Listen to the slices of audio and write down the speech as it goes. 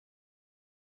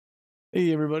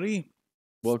Hey everybody,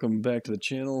 welcome back to the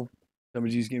channel,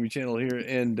 WG's Gaming Channel here,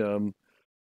 and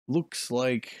looks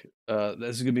like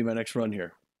this is gonna be my next run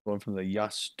here. Going from the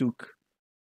Jastuk,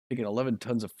 taking 11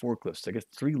 tons of forklifts. I guess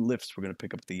 3 lifts we're gonna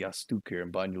pick up the Jastuk here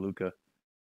in Banja Luka,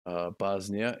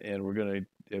 Bosnia, and we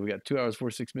got 2 hours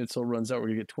 46 minutes till it runs out. We're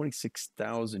gonna get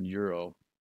 26,000 euro.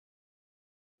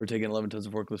 We're taking 11 tons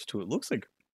of forklifts to it. Looks like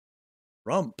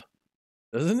rump,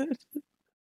 doesn't it?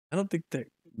 I don't think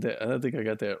I don't think I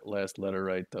got that last letter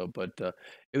right though, but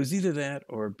it was either that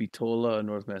or Bitola,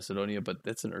 North Macedonia, but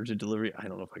that's an urgent delivery. I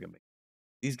don't know if I can make it.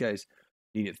 These guys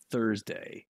need it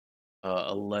Thursday,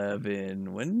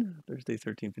 11, when? Thursday,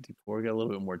 13:54. Got a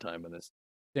little bit more time on this.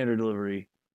 Standard delivery,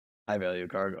 high value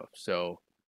cargo. So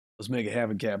let's make it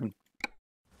happen, Captain.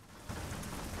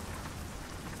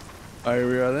 All right, here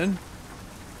we are then.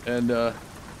 And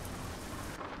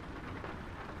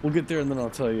we'll get there, and then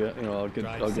I'll tell you. I'll get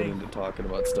into talking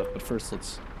about stuff. But first,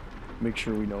 let's make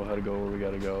sure we know how to go, where we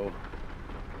gotta go,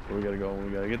 when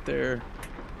we gotta get there.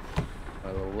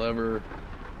 The lever,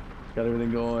 got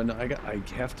everything going. I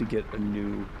have to get a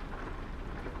new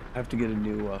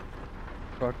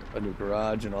truck, a new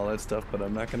garage, and all that stuff. But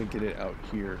I'm not gonna get it out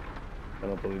here. I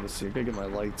don't believe this. I gotta get my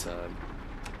lights on.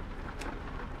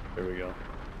 There we go.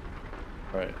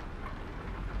 All right.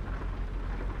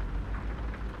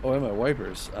 Oh, and my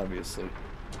wipers, obviously.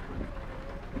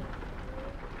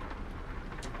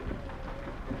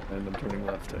 And I'm turning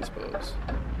left, I suppose.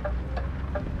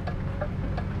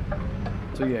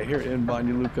 So yeah, here in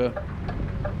Banja Luka.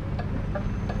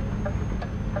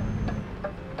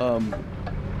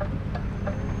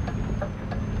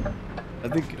 I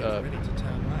think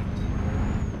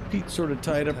Pete sort of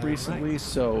tied up recently,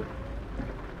 so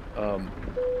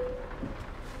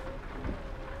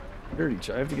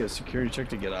I have to get a security check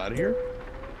to get out of here.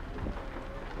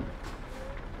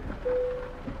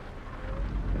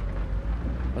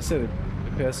 I said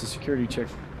they pass the security check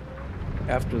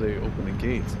after they open the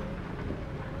gates.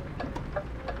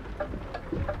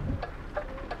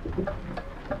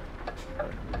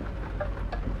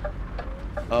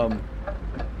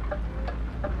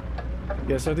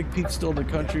 Yes, I think Pete's still in the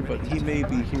country, but he may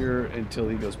be here until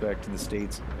he goes back to the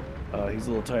States. He's a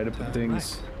little tied up with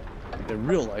things in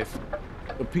real life.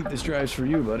 But Pete, this drive's for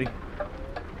you, buddy.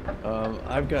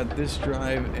 I've got this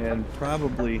drive and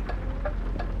probably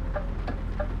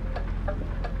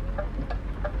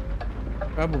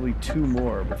 2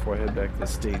 more before I head back to the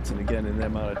States. And again, in that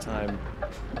amount of time,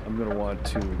 I'm going to want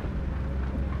to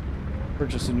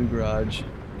purchase a new garage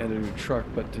and a new truck.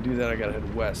 But to do that, I got to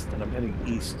head west, and I'm heading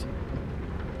east.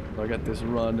 So I got this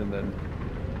run, and then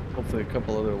hopefully a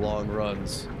couple other long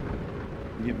runs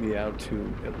to get me out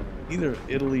to either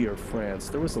Italy or France.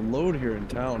 There was a load here in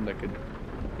town that could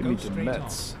get me to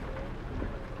Metz,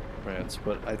 France,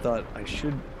 but I thought I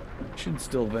should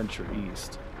still venture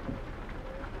east.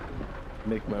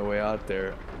 Make my way out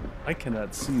there. I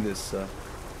cannot see this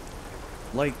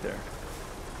light there.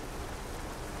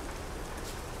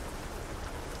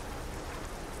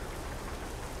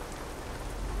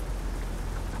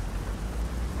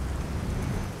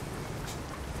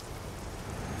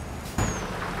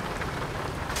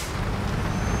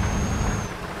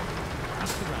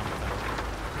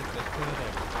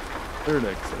 Third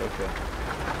exit, okay.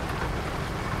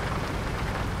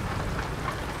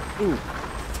 Ooh.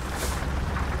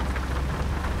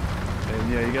 And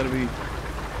yeah, you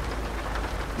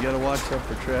gotta watch out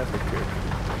for traffic here,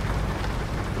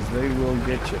 because they will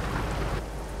get you.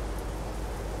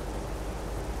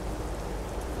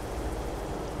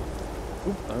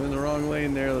 Oop, I'm in the wrong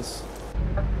lane there. Let's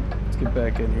get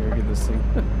back in here and get this thing.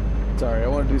 Sorry, I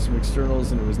want to do some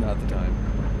externals and it was not the time.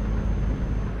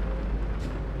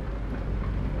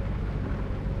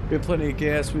 We have plenty of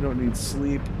gas, we don't need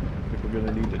sleep. I think we're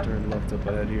gonna need to turn left up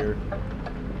ahead here.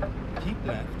 Keep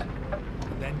left,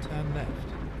 then turn left.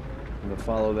 I'm gonna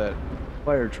follow that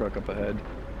fire truck up ahead.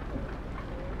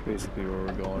 Basically where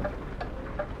we're going.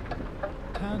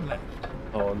 Turn left.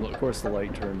 Oh, and of course the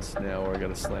light turns now, or I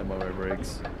gotta slam on my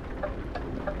brakes.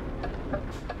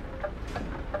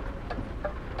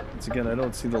 Once again, I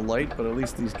don't see the light, but at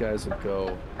least these guys will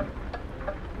go.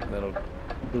 And that'll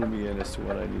clue me in as to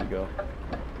when I need to go.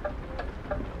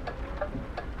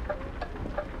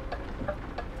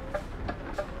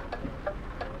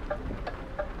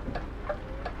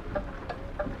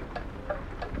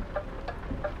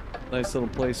 Nice little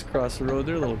place across the road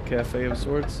there, a little cafe of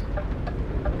sorts.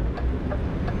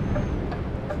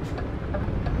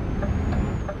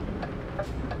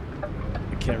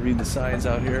 I can't read the signs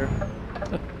out here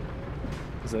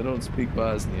because I don't speak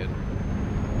Bosnian.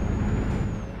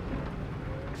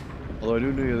 Although I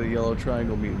do know the yellow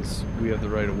triangle means we have the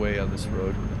right of way on this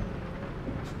road.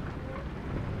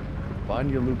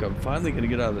 Banja, Luka. I'm finally going to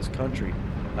get out of this country.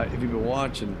 If you've been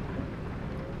watching,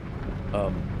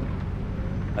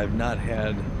 I've not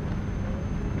had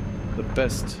the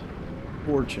best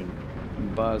fortune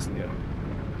in Bosnia.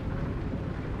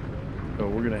 So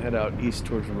we're going to head out east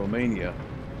towards Romania.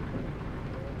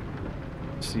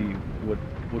 See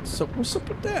what's up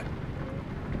with that.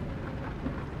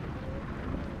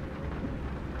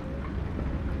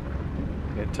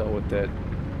 Can't tell what that.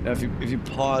 Now, if you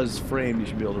pause frame, you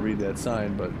should be able to read that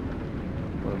sign. But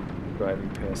when I'm driving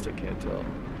past, I can't tell.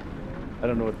 I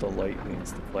don't know what the light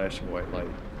means. The flashing white light.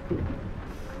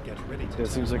 Get ready to Yeah, it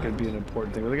seems like it'd be an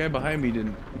important thing. Well, the guy behind me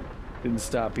didn't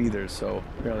stop either, so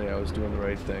apparently I was doing the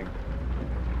right thing.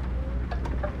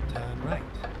 turn right.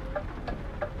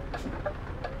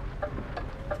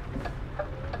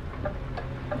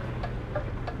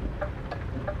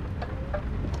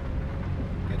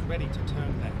 Get ready to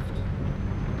turn left.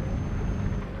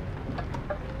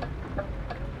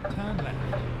 Turn left.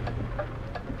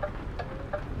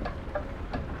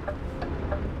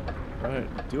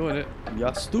 Alright, doing it.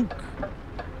 Yastuk.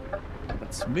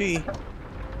 That's me.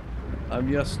 I'm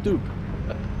Yastuk.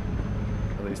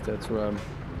 At least that's where I'm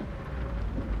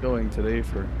going today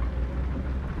for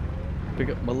pick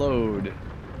up my load.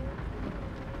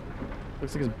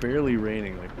 Looks like it's barely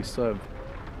raining. Like we still have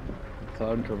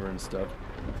cloud cover and stuff.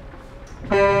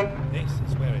 This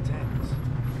is where it ends.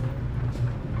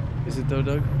 Is it though,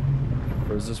 Doug?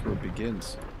 Or is this where it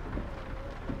begins?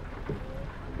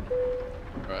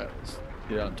 Alright, let's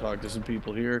get out and talk to some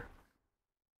people here.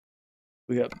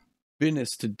 We got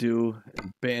business to do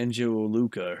in Banja,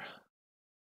 Luka.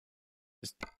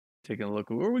 Just taking a look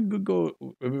at where we could go.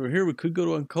 If we were here, we could go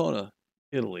to Ancona,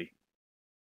 Italy.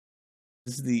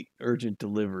 This is the urgent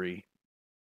delivery.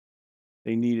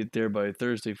 They need it there by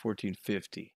Thursday,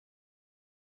 1450.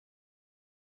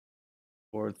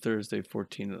 Or Thursday,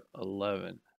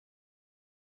 1411.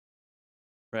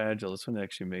 Fragile. This one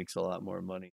actually makes a lot more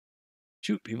money.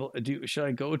 Shoot, people. Should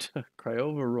I go to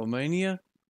Craiova, Romania?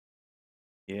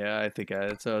 Yeah, I think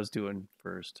that's what I was doing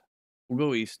first. We'll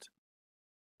go east.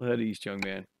 We'll head east, young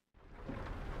man.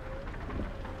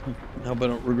 I hope I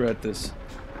don't regret this.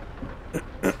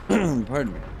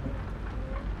 Pardon me.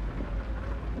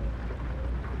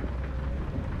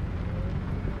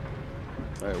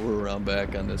 Alright, we're around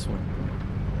back on this one.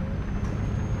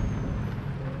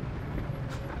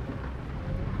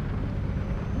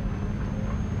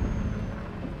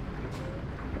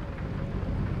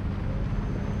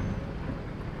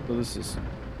 So this is,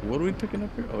 what are we picking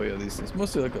up here? Oh yeah, these things.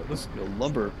 Mostly like this is a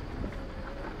lumber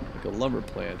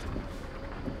plant.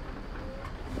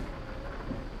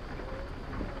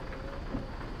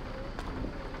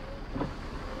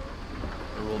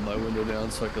 I roll my window down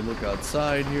so I can look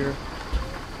outside here.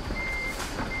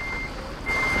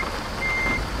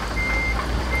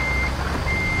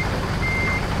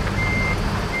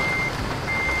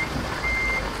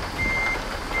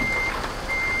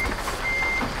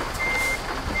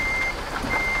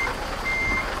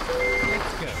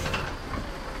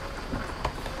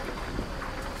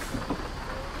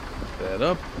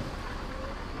 Up,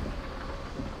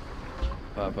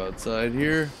 pop outside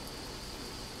here,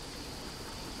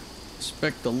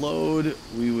 inspect the load.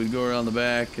 We would go around the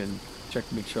back and check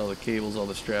to make sure all the cables, all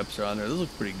the straps are on there. Those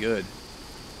look pretty good.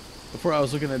 Before I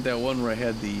was looking at that one where I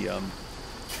had the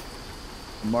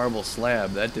marble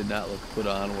slab. That did not look put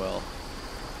on well.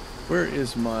 Where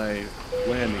is my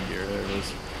landing gear? There it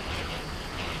is.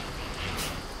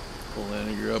 Pull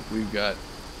landing gear up. We've got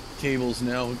cables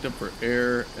now hooked up for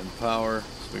air and power,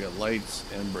 so we got lights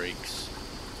and brakes.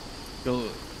 Go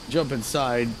jump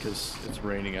inside because it's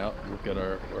raining out. Look at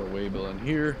our way bill in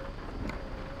here.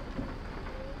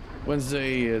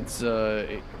 Wednesday, it's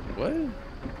what?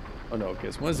 Oh no, okay,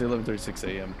 it's Wednesday 11:36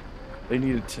 a.m. They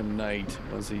need it tonight.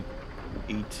 Wednesday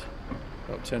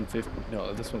 10:50.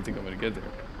 No, this one I think I'm gonna get there.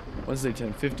 Wednesday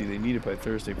 10:50. They need it by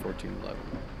Thursday 14:11.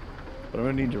 But I'm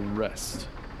gonna need to rest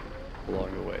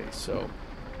along the way, so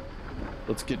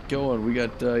let's get going. We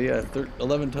got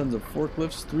 11 tons of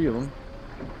forklifts, 3 of them,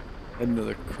 heading to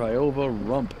the Craiova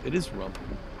rump. It is rump.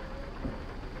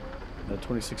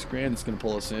 26 grand it's gonna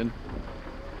pull us in,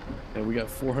 and we got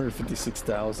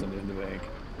 456,000 in the bank.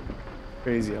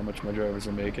 Crazy how much my drivers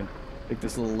are making. Take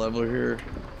this little lever here,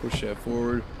 push that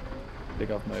forward,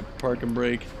 take off my parking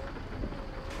brake,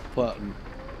 pull out in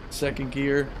second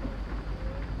gear,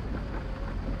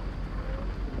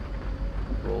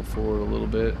 roll forward a little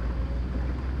bit.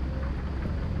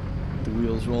 The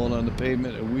wheels rolling on the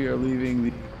pavement, and we are leaving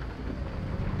the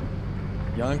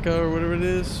Yanka or whatever it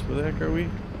is. Where the heck are we?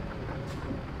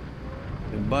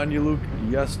 In Banja Luka,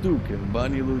 Jastuk, in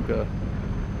Banja Luka,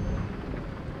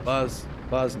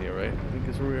 Bosnia, right? I think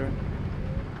is where we are.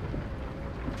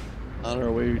 On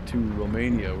our way to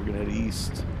Romania, we're gonna head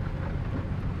east.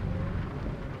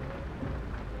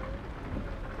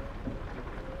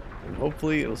 And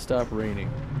hopefully it'll stop raining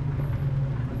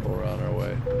while we're on our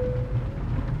way.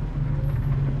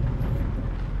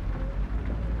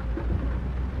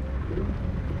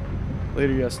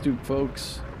 Later, Jastuk,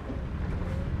 folks.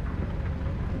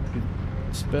 You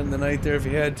could spend the night there if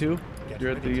you had to.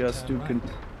 You're at the Jastuk and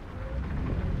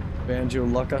Banja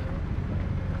Luka.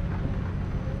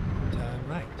 Turn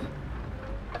right.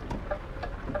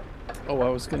 Oh, I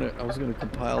was gonna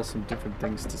compile some different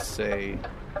things to say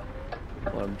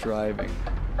while I'm driving.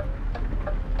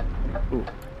 Ooh.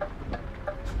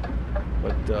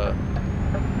 But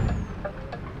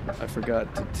I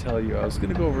forgot to tell you, I was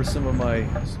gonna go over some of my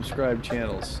subscribed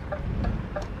channels.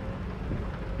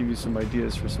 Give you some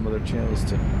ideas for some other channels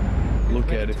to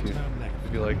look at if you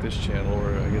like this channel,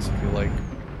 or I guess if you like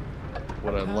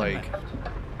what I like.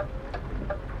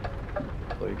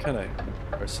 Well, you kind of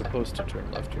are supposed to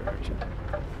turn left here, aren't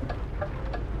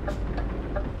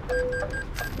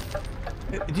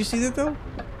you? Did you see that though?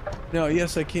 No,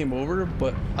 yes, I came over,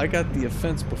 but I got the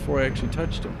offense before I actually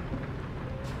touched him.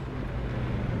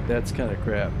 That's kind of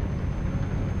crap.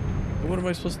 What am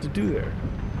I supposed to do there?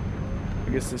 I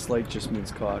guess this light just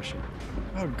means caution.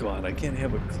 Oh god, I can't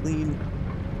have a clean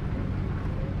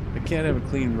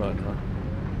run, huh?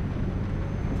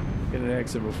 Get an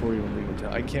accident before you even leave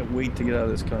town. I can't wait to get out of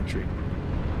this country.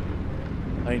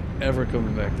 I ain't ever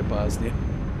coming back to Bosnia.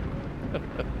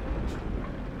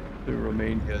 The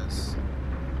Romania's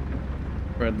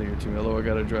friendlier to me, although I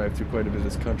gotta drive through quite a bit of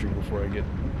this country before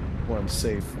I'm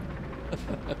safe.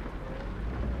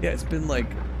 Yeah, it's been like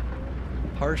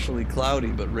partially cloudy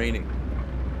but raining.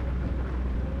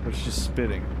 It's just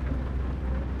spitting.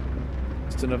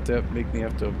 Just enough to make me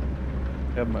have to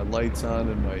have my lights on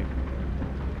and my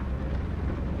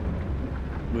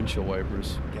windshield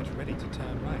wipers. Get ready to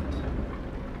turn right.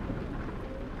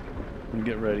 And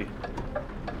get ready.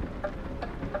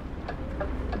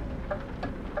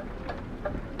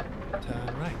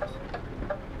 Turn right.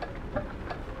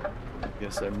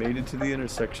 Yes, I made it to the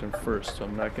intersection first, so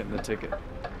I'm not getting the ticket.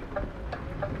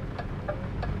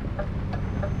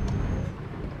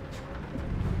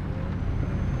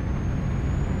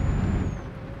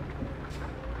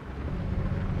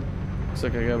 Looks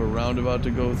like I have a roundabout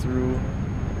to go through.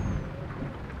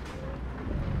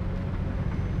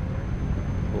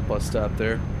 Little bus stop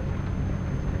there.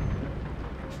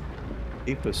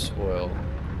 Apis oil.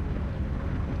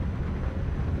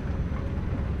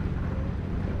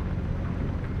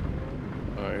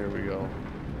 Alright, here we go.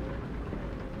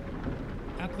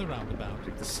 At the roundabout,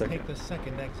 Take the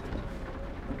second exit.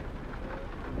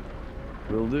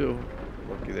 Will do.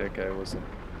 Lucky that guy wasn't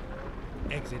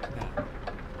Exit now.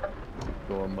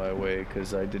 going my way,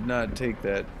 because I did not take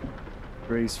that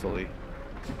gracefully.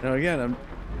 Now again,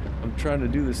 I'm trying to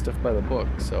do this stuff by the book,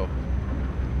 so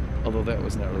although that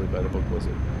was not really by the book, was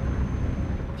it?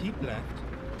 Keep left.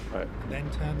 Alright. Then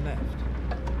turn left.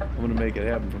 I'm gonna make it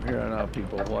happen from here on out,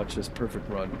 people. Watch this perfect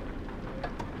run.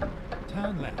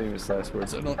 Turn left. Famous last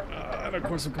words. And of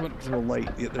course I'm coming up to the light.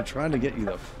 Yeah, they're trying to get you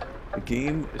though. The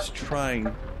game is trying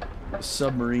to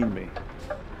submarine me.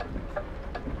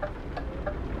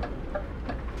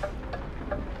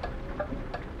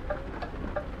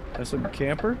 That's a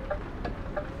camper?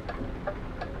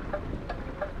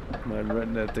 Mind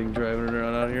renting that thing driving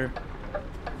around out here?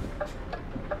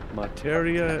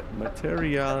 Materia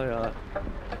Yala.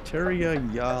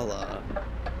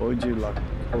 Oji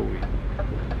Lakoi.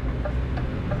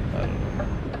 I don't know.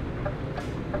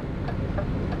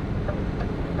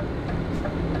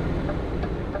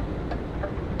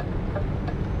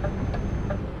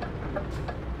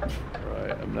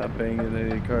 Alright, I'm not banging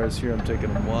any cars here, I'm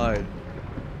taking them wide.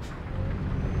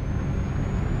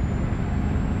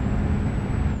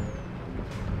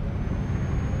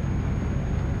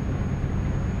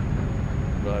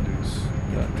 Radu's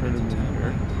not turning in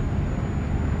here.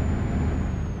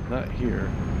 Not here.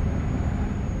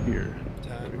 Here.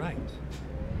 Turn right.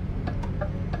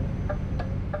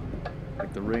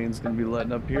 Like the rain's gonna be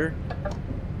letting up here.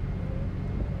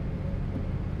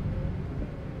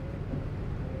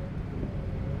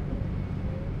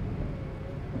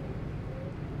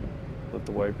 Let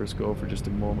the wipers go for just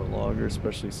a moment longer,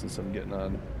 especially since I'm getting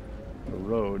on the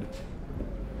road.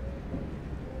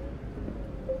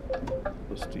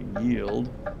 Supposed to yield,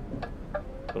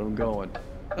 but I'm going.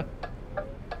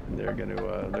 And they're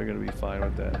gonna be fine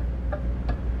with that.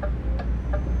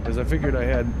 Because I figured I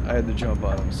had the jump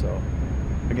on them, so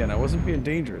Again, I wasn't being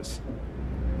dangerous.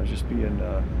 I was just being,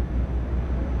 oh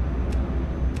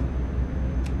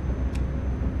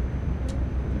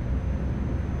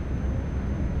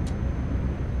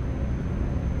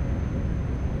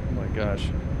my gosh.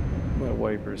 My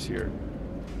wipers here.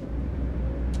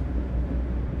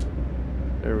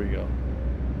 There we go.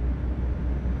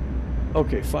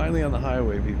 Okay, finally on the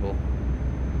highway, people.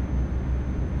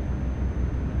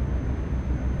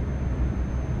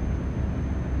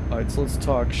 Alright, so let's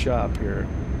talk shop here.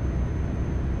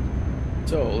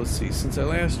 So, let's see. Since I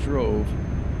last drove,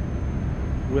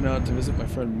 went out to visit my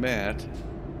friend Matt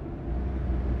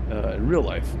in real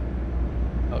life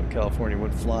out in California,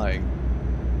 went flying.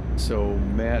 So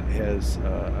Matt has,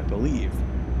 I believe,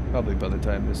 probably by the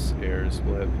time this airs,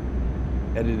 will have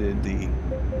edited the,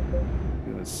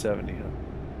 it was 70, huh?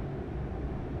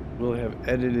 We'll have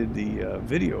edited the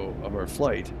video of our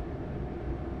flight.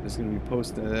 He's going to be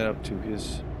posting that up to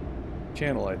his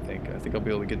channel, I think. I think I'll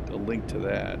be able to get a link to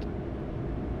that.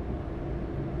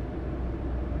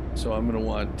 So I'm going to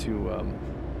want to, oh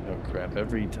crap,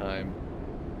 every time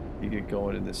you get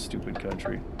going in this stupid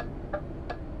country.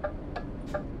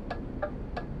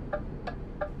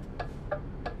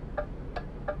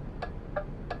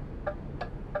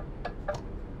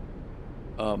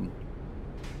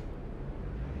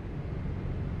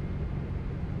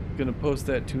 Gonna post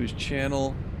that to his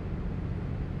channel.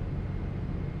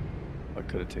 I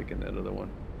could have taken that other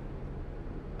one.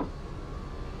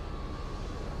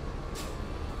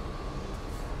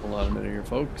 Hold on a minute here,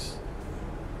 folks.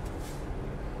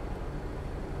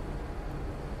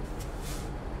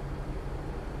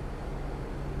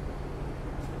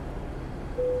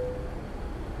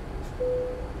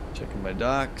 Checking my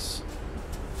docs.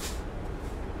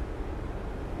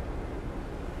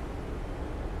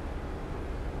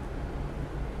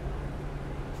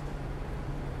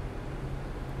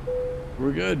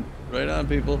 We're good. Right on,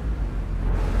 people.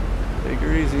 Take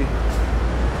her easy.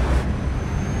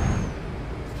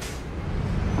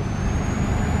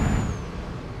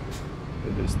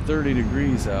 It is 30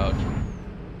 degrees out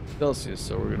Celsius,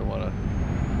 so we're going to want to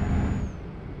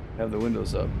have the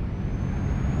windows up.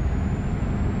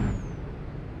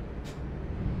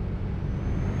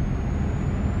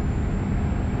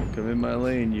 Come in my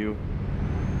lane, you.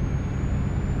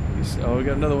 Oh, we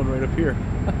got another one right up here.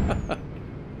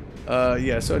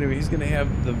 Yeah, so anyway, he's going to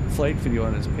have the flight video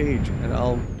on his page, and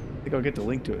I think I'll get the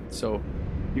link to it. So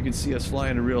you can see us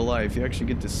flying in real life. You actually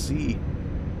get to see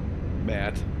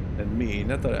Matt and me.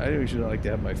 Not that I usually like to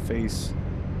have my face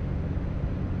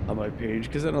on my page,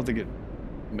 because I don't think it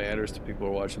matters to people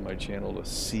who are watching my channel to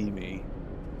see me.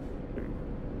 They're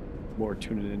more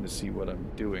tuning in to see what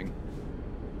I'm doing.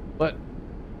 But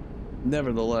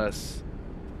nevertheless,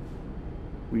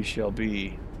 we shall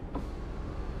be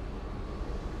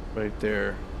right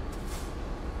there,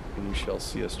 and you shall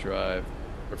see us drive,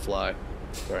 or fly.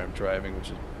 Sorry, I'm driving, which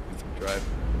is drive.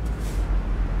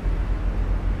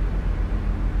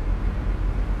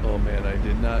 Oh man, I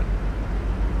did not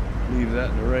leave that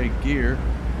in the right gear.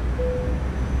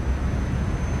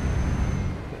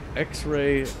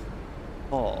 X-ray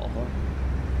hall, huh?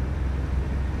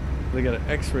 They got an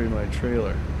X-ray in my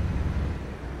trailer.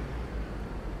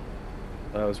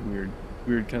 That was weird.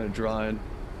 Weird kind of drawing.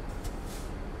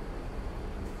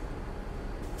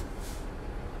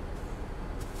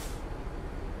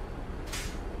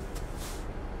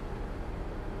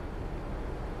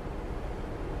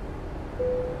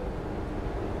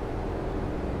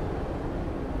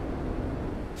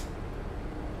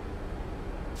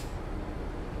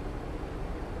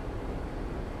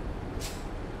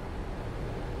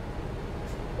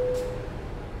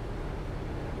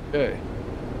 Okay.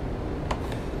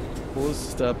 Well, let's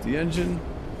stop the engine.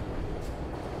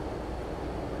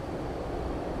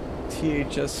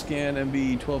 THS scan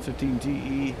MB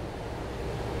 1215TE.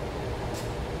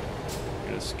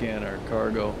 Gonna scan our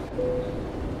cargo.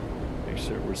 Make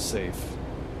sure we're safe.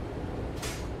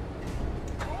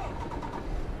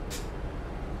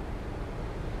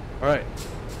 Alright.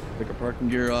 Take our parking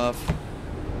gear off.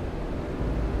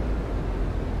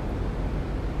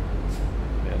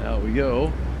 And out we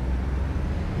go.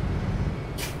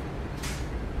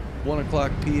 1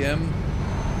 o'clock p.m.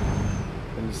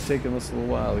 and it's taking us a little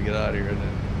while to get out of here. And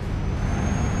then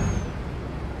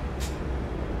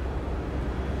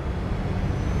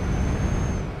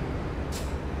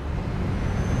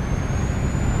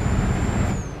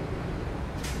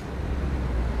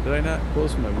did I not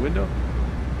close my window?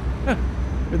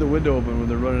 Leave the window open when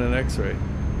they're running an X-ray.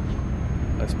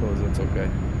 I suppose that's okay.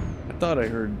 I thought I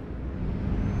heard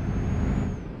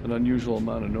an unusual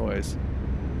amount of noise.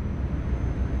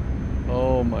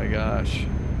 Oh my gosh.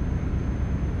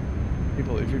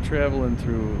 People, if you're traveling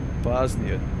through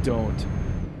Bosnia, don't.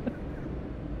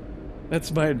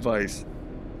 That's my advice.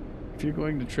 If you're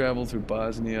going to travel through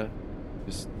Bosnia,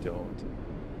 just don't.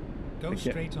 Go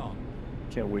straight on.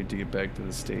 Can't wait to get back to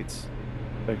the States.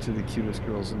 Back to the cutest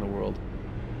girls in the world.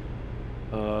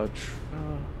 Banja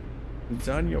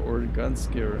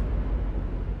Organskira.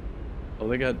 Oh,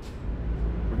 they got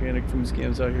organic food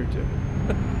scams out here too.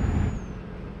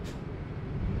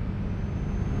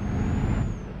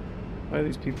 Why are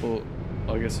these people?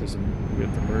 Oh, I guess there's we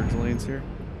got the merge lanes here.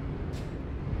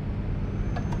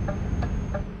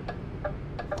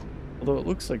 Although it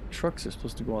looks like trucks are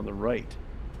supposed to go on the right.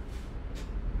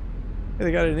 Hey,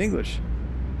 they got it in English.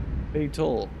 Pay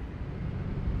toll.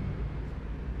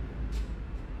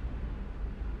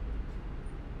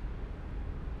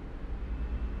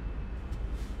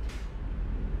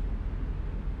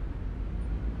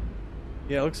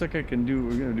 Yeah, it looks like I can do,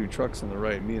 we're gonna do trucks on the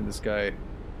right. Me and this guy,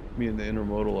 me and the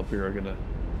intermodal up here are gonna,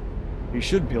 he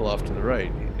should peel off to the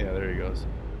right. Yeah, there he goes.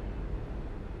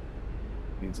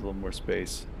 Needs a little more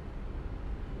space.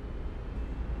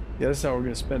 Yeah, that's how we're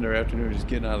gonna spend our afternoon, just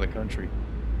getting out of the country.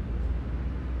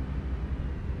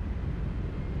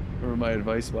 Remember my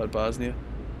advice about Bosnia?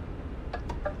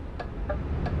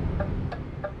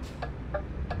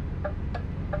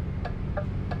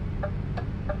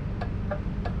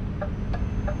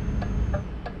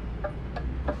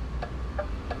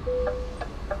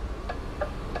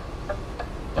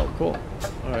 Oh, cool.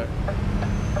 All right.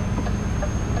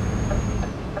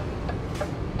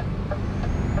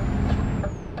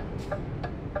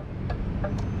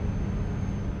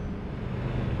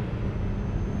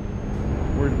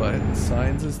 Worried about hitting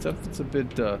signs and stuff. It's a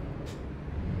bit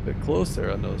close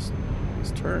there on those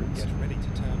turns. Get ready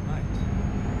to turn right.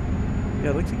 Yeah,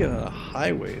 I'd like to get on a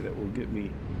highway that will get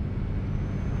me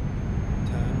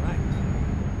Turn right.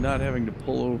 not having to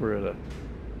pull over at a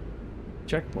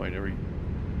checkpoint every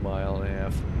mile and a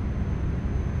half.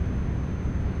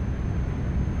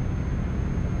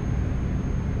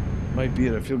 Might be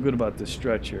it. I feel good about this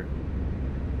stretch here.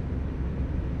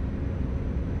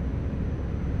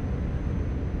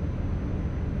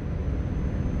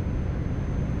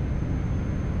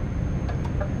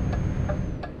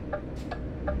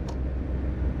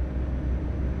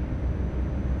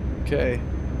 Okay.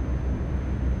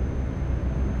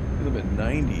 A little bit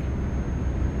 90.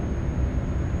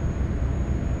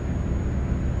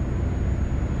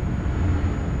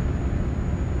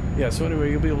 Yeah, so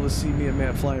anyway, you'll be able to see me and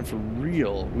Matt flying for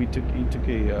real. He took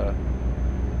a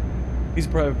he's a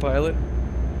private pilot.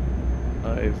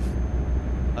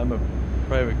 I'm a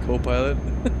private co-pilot.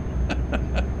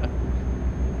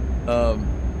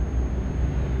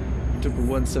 He took a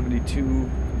 172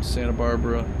 from Santa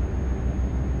Barbara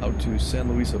out to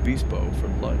San Luis Obispo for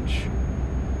lunch.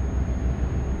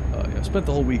 Yeah, spent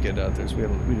the whole weekend out there, so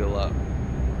we did a lot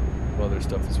of other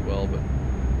stuff as well, but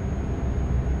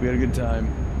we had a good time,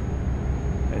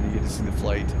 and you get to see the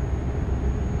flight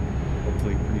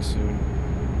hopefully pretty soon.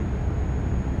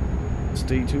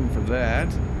 Stay tuned for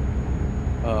that.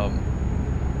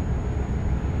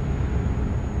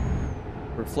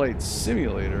 For Flight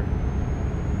Simulator,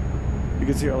 you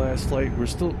can see our last flight.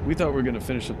 We thought we were going to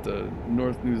finish up the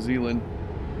North New Zealand.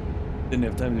 Didn't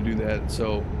have time to do that,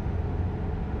 so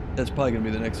that's probably going to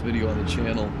be the next video on the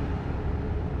channel.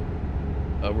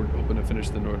 We're hoping to finish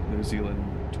the North New Zealand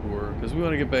tour because we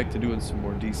want to get back to doing some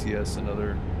more DCS and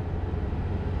other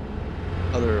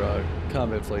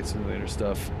combat flight simulator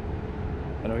stuff.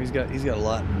 I know he's got a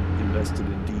lot invested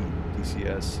in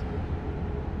DCS.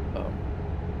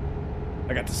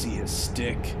 I got to see his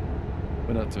stick.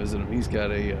 Went out to visit him. He's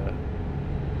got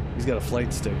a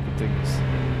flight stick. The thing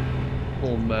is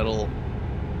full metal.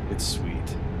 It's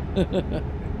sweet.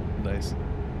 Nice.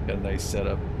 Got a nice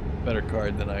setup. Better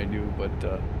card than I do, but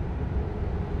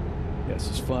yes,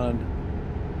 it's fun.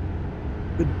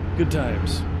 Good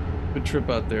times. Good trip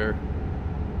out there.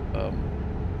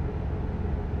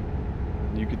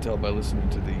 You can tell by listening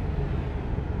to the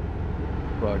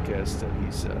broadcast that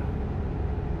he's a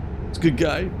good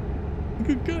guy.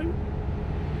 Good guy.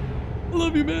 I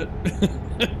love you, Matt.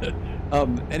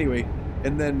 Anyway,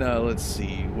 and then let's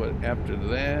see what after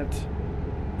that.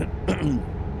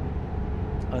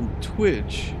 On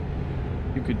Twitch,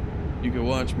 you could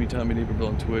watch me, Tommy Naperville,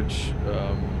 on Twitch.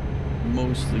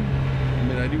 Mostly, I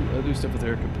mean, I do stuff with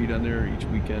Eric Pete on there each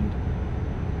weekend.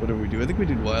 Whatever we do, I think we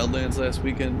did Wildlands last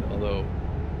weekend, although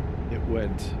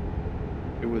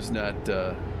it was not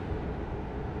it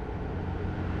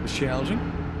was challenging.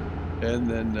 And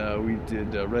then we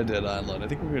did Red Dead Online. I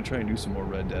think we're gonna try and do some more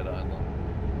Red Dead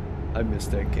Online. I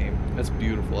missed that game. That's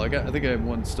beautiful. I think I have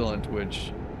one still on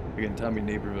Twitch. Again, Tommy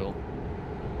Naperville.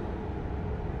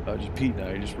 just Pete and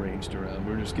I just ranged around.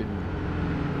 We were just getting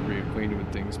reacquainted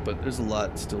with things, but there's a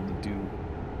lot still to do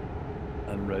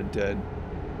on Red Dead.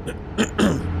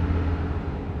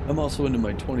 I'm also into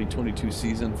my 2022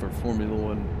 season for Formula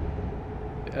One,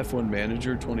 F1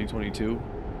 Manager 2022.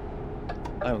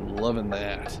 I'm loving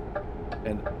that.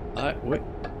 And wait,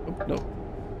 oh, no.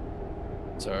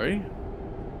 Sorry.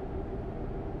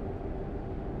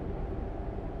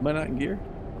 Am I not in gear?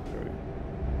 There we go.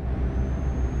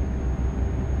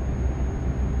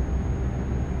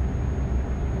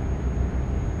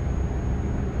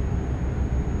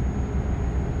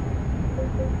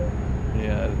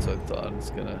 Yeah, that's what I thought. It's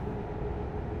gonna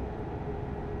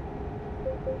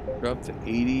drop to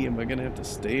 80. Am I gonna have to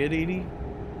stay at 80?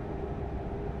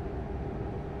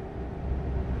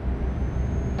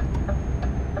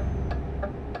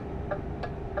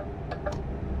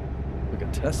 Like a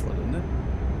Tesla, doesn't it?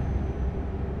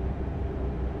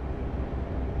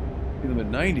 I'm at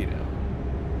 90 now.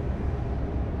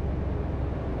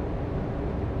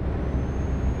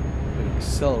 Gonna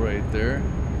accelerate there.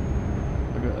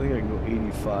 I think I can go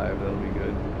 85, that'll be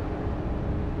good.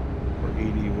 Or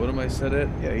 80, what am I set at?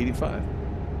 Yeah, 85.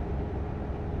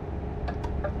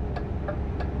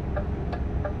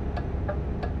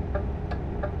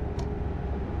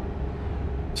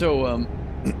 So,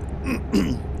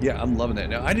 yeah, I'm loving that.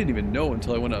 Now, I didn't even know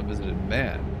until I went out and visited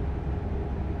Matt.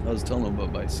 I was telling him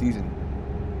about my season.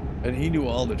 And he knew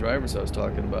all the drivers I was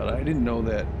talking about. I didn't know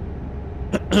that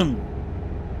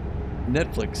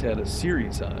Netflix had a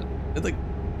series on. It's like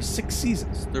 6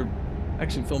 seasons. They're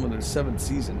actually filming their 7th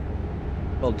season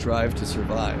called Drive to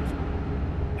Survive.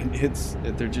 And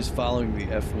they're just following the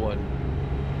F1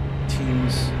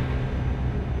 teams,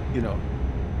 you know,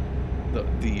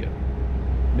 the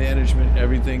management,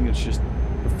 everything. It's just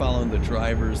they're following the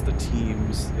drivers, the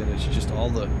teams, and it's just all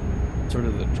the sort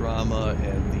of the drama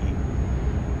and the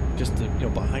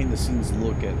behind the scenes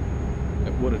look at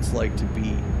what it's like to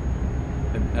be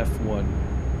an F1,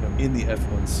 in the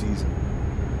F1 season.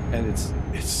 And it's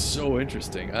so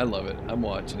interesting. I love it. I'm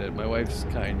watching it. My wife's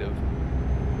kind of,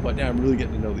 but now I'm really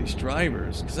getting to know these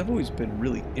drivers because I've always been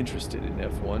really interested in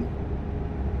F1,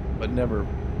 but never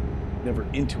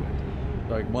into it.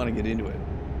 So I want to get into it,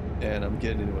 and I'm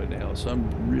getting into it now. So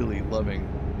I'm really loving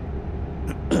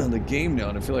the game now,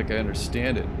 and I feel like I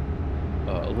understand it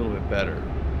a little bit better.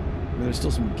 I mean, there's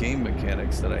still some game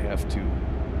mechanics that I have to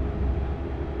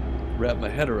wrap my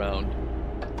head around.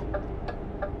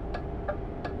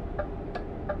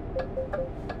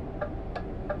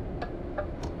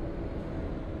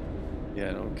 Yeah,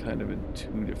 I know, I'm kind of in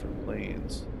 2 different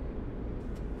lanes.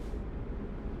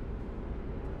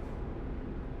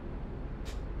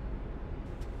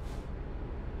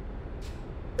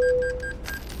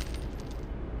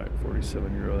 Alright,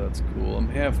 47 euro, that's cool. I'm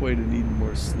halfway to needing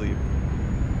more sleep.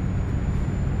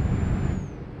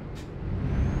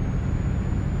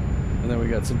 And then we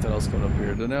got something else coming up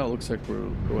here. Now it looks like we're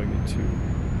going into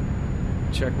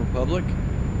Czech Republic.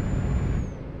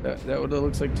 That what it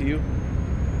looks like to you?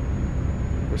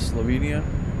 Or Slovenia?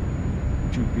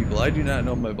 Shoot, people, I do not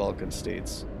know my Balkan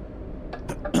states.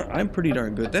 I'm pretty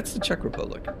darn good. That's the Czech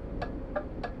Republic.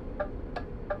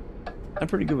 I'm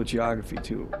pretty good with geography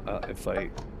too. If I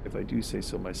do say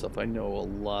so myself, I know a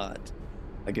lot.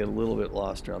 I get a little bit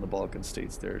lost around the Balkan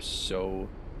states. There's so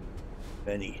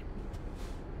many.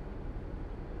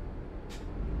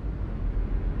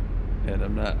 And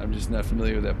I'm just not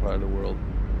familiar with that part of the world.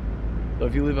 So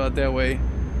if you live out that way,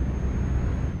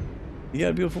 you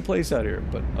got a beautiful place out here,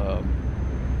 but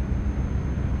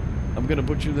I'm gonna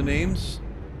butcher the names,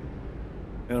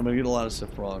 and I'm gonna get a lot of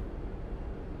stuff wrong.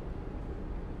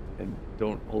 And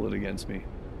don't hold it against me.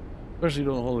 Especially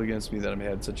don't hold it against me that I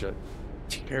had such a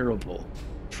terrible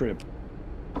trip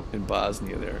in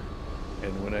Bosnia there.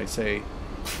 And when I say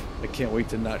I can't wait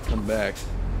to not come back,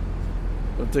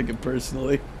 don't take it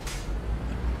personally.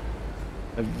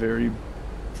 I have very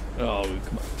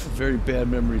bad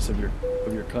memories of your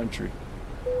country.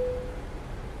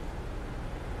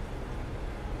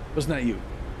 It was not you.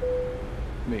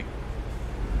 Me.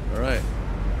 Alright.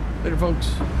 Later,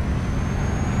 folks.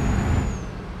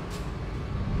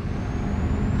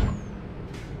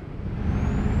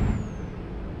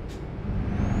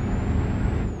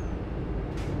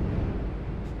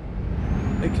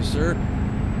 Thank you, sir.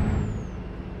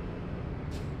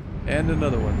 And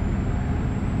another one.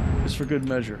 Just for good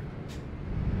measure.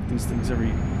 These things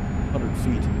every 100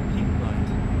 feet. Keep right,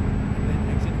 and then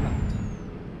exit right.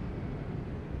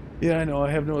 Yeah, I know. I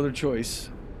have no other choice.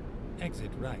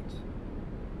 Exit right.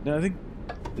 Now, I think...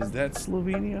 Is that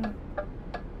Slovenia?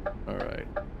 Alright.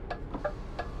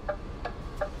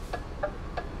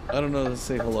 I don't know how to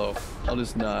say hello. I'll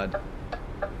just nod.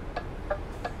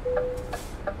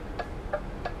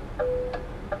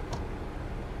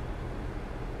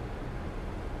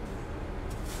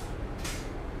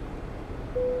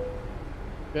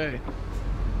 Okay.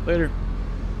 Later.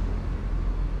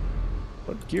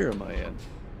 What gear am I in?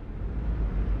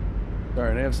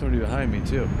 Sorry, and I have somebody behind me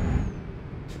too.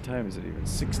 What time is it even?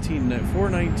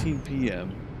 4:19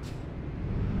 p.m.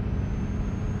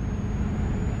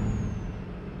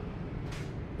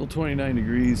 Still 29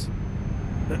 degrees.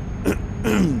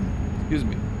 Excuse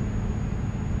me.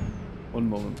 One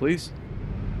moment, please.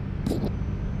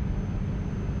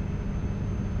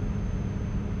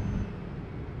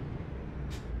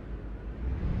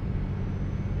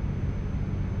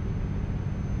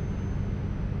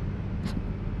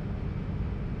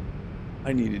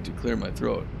 I needed to clear my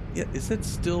throat. Yeah, is that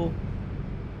still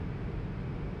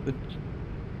the...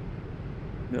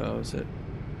 No, is it?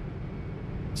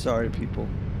 Sorry, people.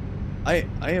 I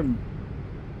am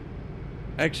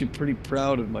actually pretty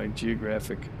proud of my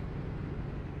geographic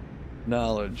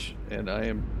knowledge, and I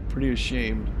am pretty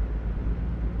ashamed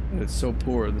that it's so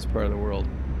poor in this part of the world.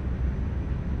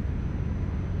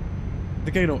 I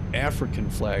think I know African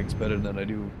flags better than I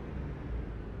do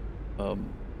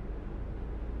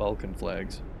Balkan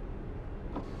flags.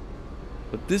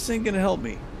 But this ain't gonna help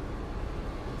me.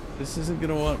 This isn't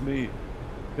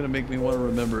gonna make me want to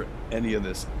remember any of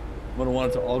this. I'm gonna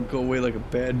want it to all go away like a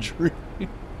bad dream.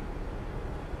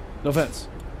 No offense.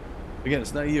 Again,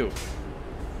 it's not you.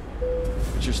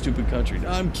 It's your stupid country. No,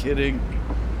 I'm kidding.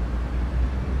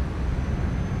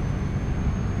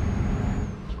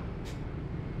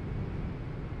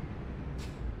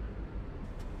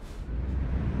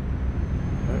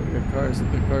 Alright, we got cars.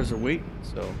 The cars are waiting,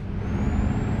 so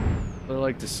what I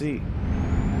like to see.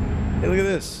 Hey, look at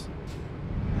this.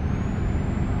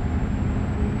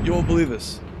 You won't believe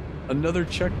this. Another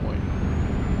checkpoint.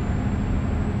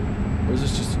 Or is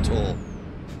this just a toll?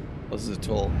 Oh, this is a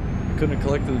toll. I couldn't have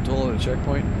collected the toll at a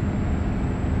checkpoint.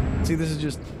 See, this is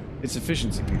just, it's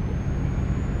efficiency, people.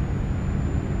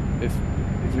 If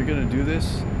you're gonna do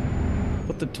this,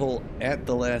 put the toll at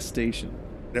the last station.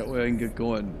 That way I can get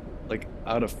going, like,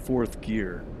 out of fourth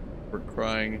gear. For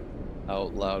crying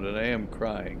out loud. And I am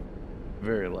crying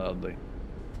very loudly.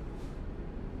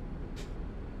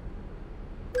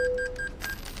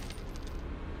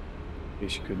 In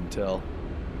case you couldn't tell.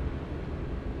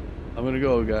 I'm gonna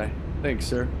go, guy. Thanks,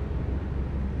 sir.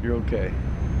 You're okay.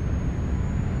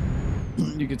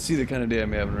 You can see the kind of day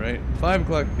I'm having, right? 5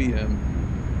 o'clock p.m.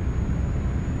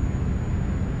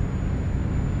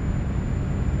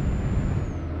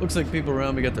 Looks like people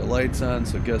around me got their lights on,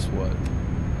 so guess what?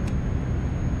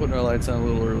 Putting our lights on a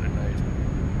little early tonight.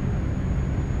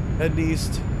 Heading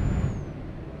east.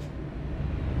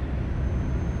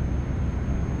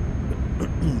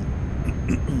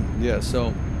 Yeah,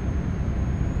 so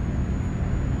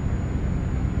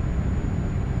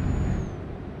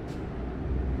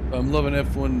I'm loving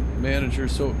F1 Manager.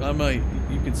 So on my,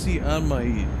 you can see on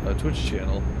my Twitch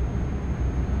channel,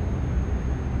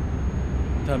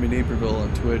 Tommy Naperville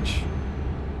on Twitch,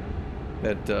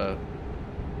 that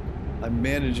I'm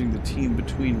managing the team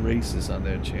between races on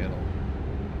that channel.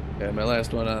 And my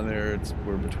last one on there,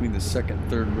 we're between the second,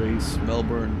 third race.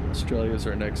 Melbourne, Australia is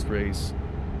our next race.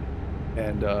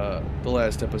 And the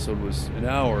last episode was an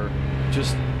hour,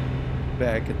 just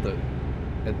back at the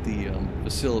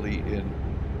facility in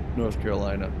North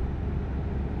Carolina,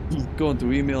 going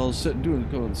through emails,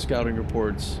 going scouting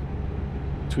reports,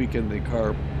 tweaking the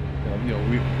car. You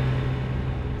know,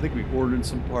 I think we ordered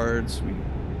some parts, we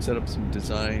set up some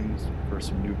designs for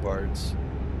some new parts.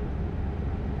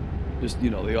 Just, you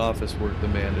know, the office work, the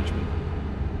management,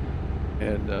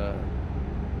 and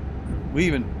we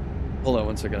even. Hold on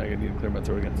one second, I need to clear my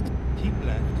throat again. Keep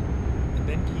left, and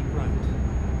then keep right.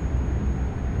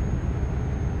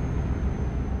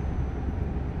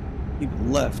 Keep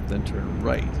left, then turn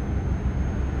right.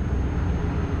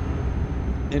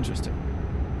 Interesting.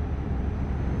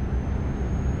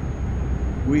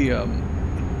 We,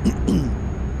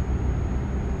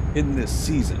 in this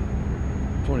season,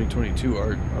 2022,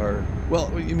 are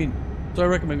well, you mean, so I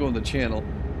recommend going to the channel.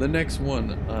 The next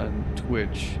one on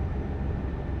Twitch,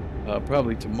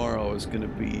 probably tomorrow, is going to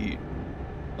be,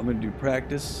 I'm going to do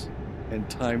practice and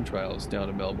time trials down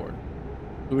in Melbourne.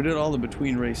 So we did all the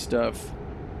between race stuff,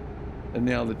 and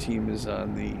now the team is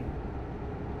on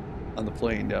the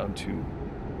plane down to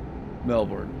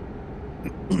Melbourne.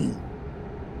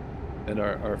 And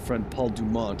our friend Paul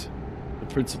Dumont, the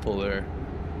principal there,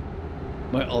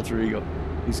 my alter ego,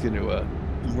 he's going to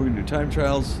we're going to do time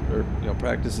trials, or, you know,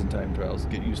 practice and time trials,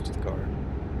 get used to the car.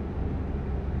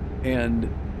 And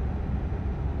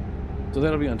So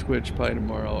that'll be on Twitch probably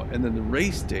tomorrow, and then the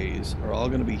race days are all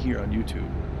going to be here on YouTube.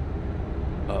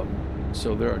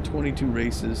 So there are 22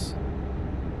 races,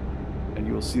 and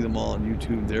you will see them all on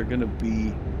YouTube. They're going to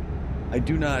be. I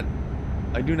do not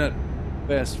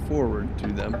fast forward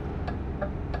through them.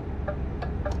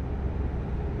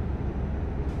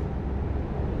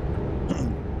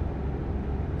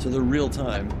 So they're real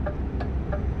time.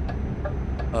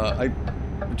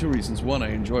 For two reasons. One, I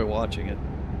enjoy watching it,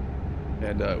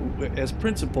 and as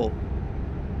principal,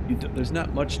 there's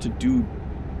not much to do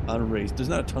on a race. There's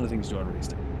not a ton of things to do on a race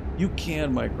day. You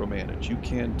can micromanage. You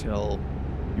can tell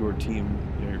your team,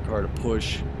 your car to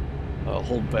push,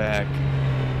 hold back,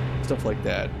 stuff like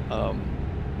that.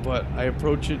 But I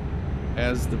approach it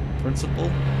as the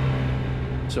principal.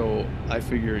 So I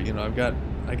figure,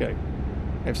 I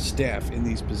have staff in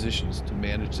these positions to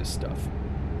manage this stuff,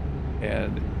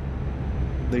 and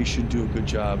they should do a good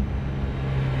job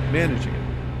managing it.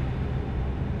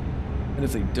 And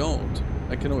if they don't,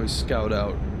 I can always scout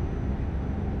out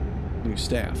new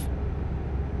staff.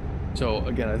 So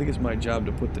again, I think it's my job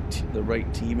to put the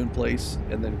right team in place,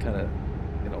 and then kind of,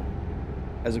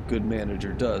 as a good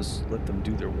manager does, let them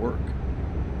do their work.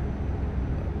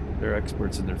 They're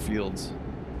experts in their fields.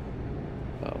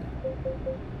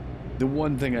 The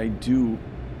one thing I do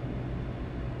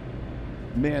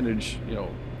manage,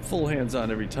 full hands-on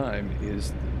every time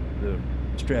is the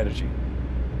strategy.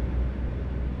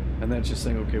 And that's just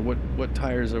saying, okay, what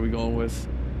tires are we going with?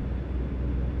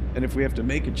 And if we have to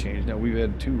make a change, now we've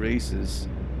had 2 races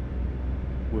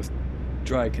with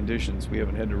dry conditions. We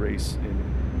haven't had to race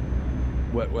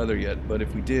in wet weather yet, but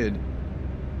if we did,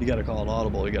 you got to call an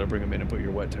audible. You got to bring them in and put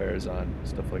your wet tires on,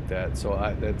 stuff like that. So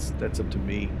that's up to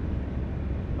me.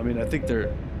 I mean, I think the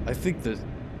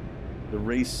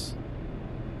race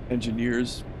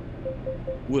engineers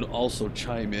would also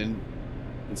chime in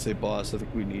and say, boss, I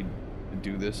think we need to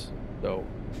do this. So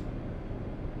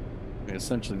I mean,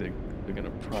 essentially they're going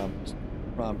to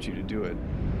prompt you to do it,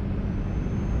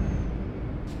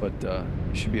 but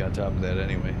you should be on top of that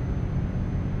anyway.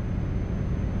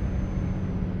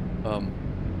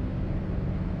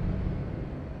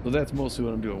 So that's mostly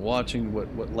what I'm doing, watching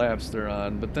what laps they're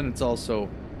on, but then it's also,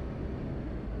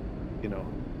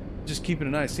 just keeping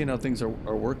an eye, seeing how things are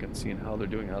working, seeing how they're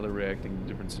doing, how they're reacting to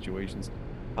different situations,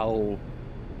 how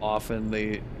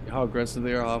aggressive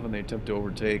they are, how often they attempt to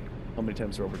overtake, how many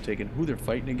times they're overtaken, who they're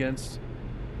fighting against.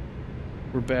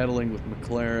 We're battling with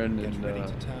McLaren and ready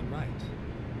to turn right.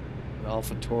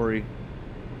 AlphaTauri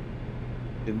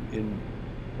in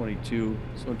 22.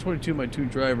 So in 22, my 2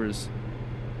 drivers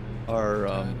are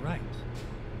right.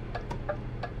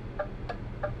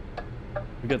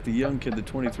 We got the young kid, the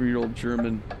 23-year-old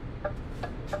German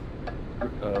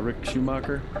Mick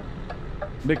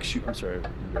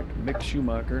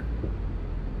Schumacher.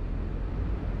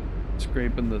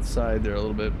 Scraping the side there a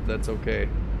little bit, but that's okay.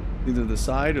 Either the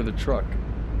side or the truck.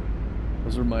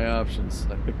 Those are my options.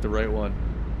 I picked the right one.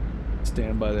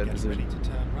 Stand by that decision. Ready to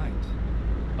turn right.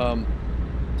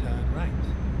 Turn right.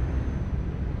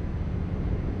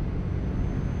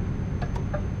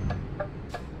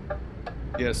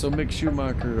 Yeah, so Mick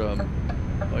Schumacher,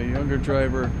 a younger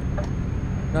driver,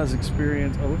 not as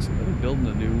experienced. Oh, looks like they're building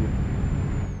a new.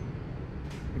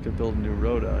 I think they're building a new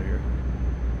road out here.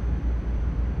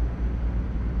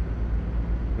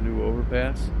 A new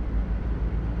overpass.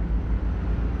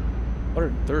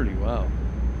 130, wow.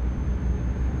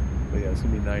 But yeah, it's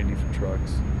gonna be 90 for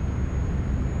trucks.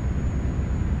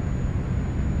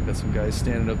 Got some guys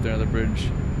standing up there on the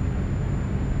bridge,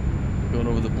 going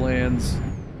over the plans.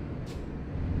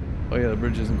 Oh yeah, the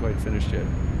bridge isn't quite finished yet. I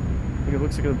think it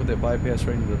looks like they put that bypass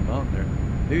right into the mountain there.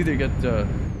 Maybe they got,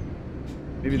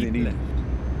 maybe they need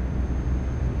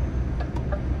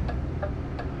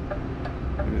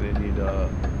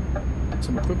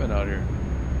some equipment out here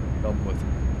to help them with.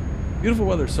 Beautiful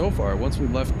weather so far. Once we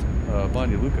left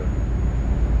Banja Luka.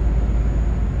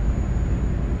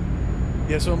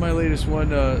 Yeah, so my latest one,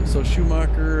 so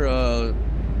Schumacher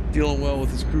dealing well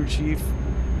with his crew chief.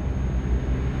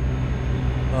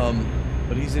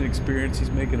 But he's inexperienced. He's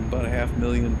making about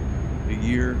 $500,000 a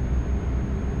year.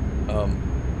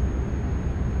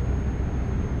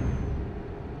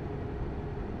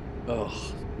 Oh, as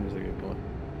soon as I get going.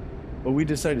 But we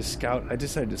decided to scout. I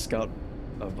decided to scout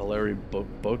Valery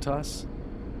Bottas,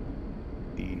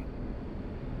 the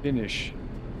Finnish.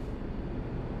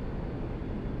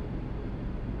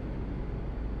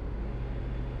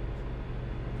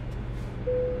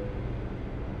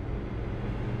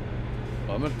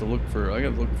 I'm gonna have to look for. I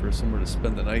gotta look for somewhere to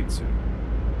spend the night soon.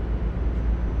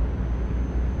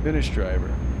 Finnish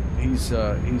driver. He's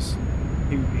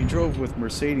he drove with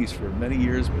Mercedes for many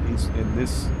years, but he's in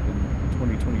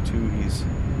 2022 he's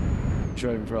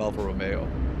driving for Alfa Romeo,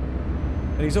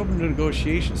 and he's open to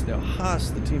negotiations. Now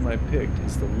Haas, the team I picked,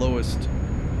 is the lowest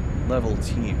level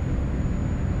team.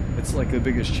 It's like the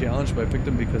biggest challenge, but I picked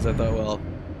him because I thought, well,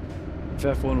 if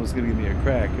F1 was going to give me a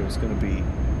crack, it was going to be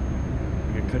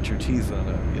you could cut your teeth on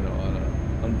a on an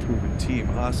unproven team.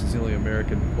 Haas is the only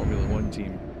American Formula One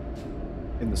team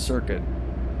in the circuit,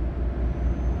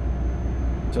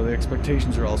 so the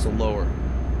expectations are also lower.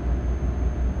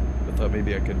 I thought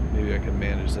maybe I could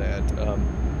manage that.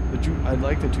 I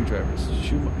like the two drivers.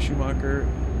 Schumacher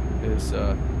is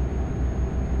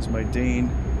my Dane.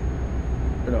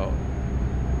 Or no,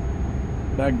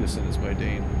 Magnussen is my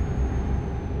Dane.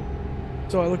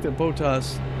 So I looked at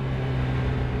Bottas,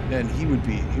 and he would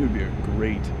be a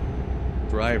great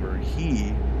driver.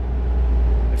 He,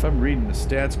 if I'm reading the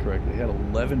stats correctly, had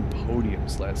 11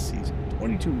 podiums last season,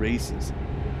 22 races.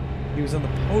 He was on the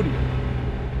podium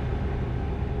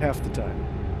half the time.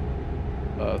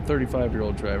 A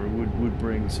 35-year-old driver would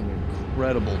bring some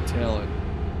incredible talent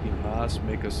in Haas,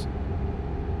 make us,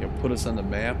 put us on the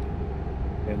map,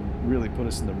 and really put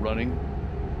us in the running.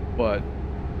 But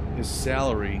his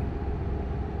salary,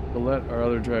 to let our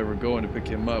other driver go and to pick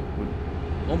him up, would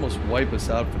almost wipe us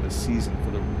out for the season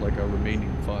for our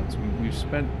remaining funds. We've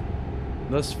spent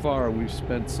thus far. We've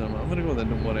spent some. I'm gonna go with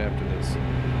the one after this.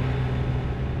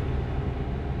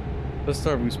 Thus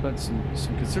far, we've spent some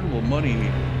considerable money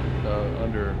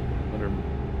under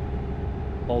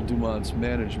Paul Dumont's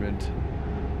management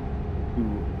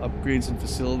to upgrade some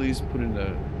facilities, put in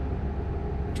a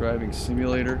driving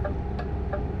simulator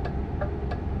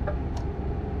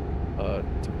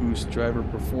to boost driver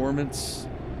performance.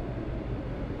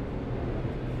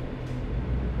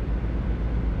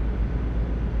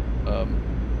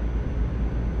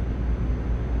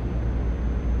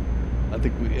 I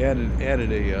think we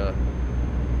added a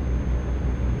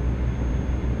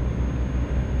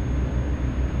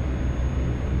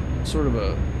sort of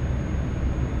a,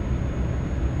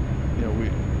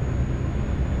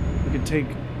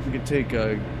 we could take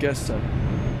guests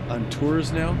on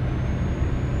tours now.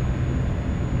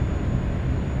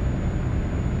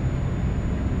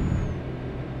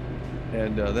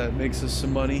 And that makes us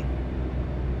some money.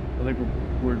 I think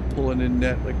we're pulling in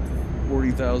net like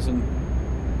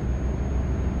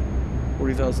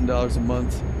 $40,000 a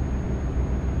month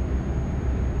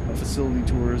on facility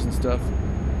tours and stuff.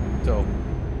 So,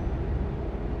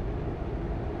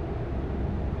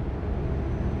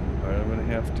 alright, I'm gonna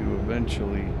have to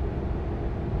eventually.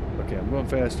 Okay, I'm going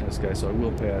faster than this guy, so I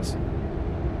will pass.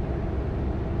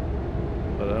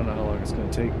 But I don't know how long it's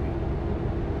gonna take me.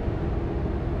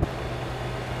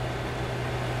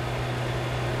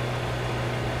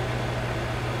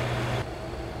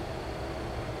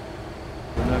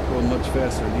 Much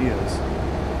faster than he is.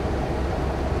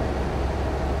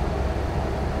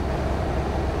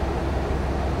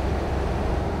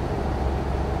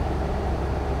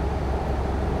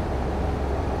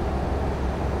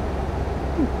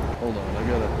 Hold on,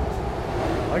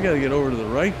 I gotta get over to the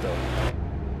right though.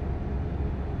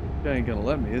 Guy ain't gonna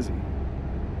let me, is he?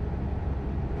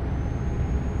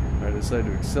 Alright, I decided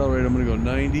to accelerate. I'm gonna go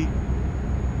 90.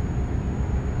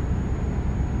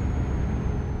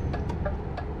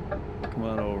 Come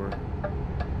on over.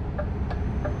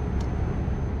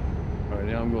 Alright,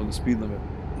 now I'm going the speed limit.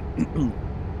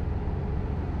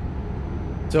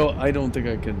 So I don't think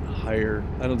I can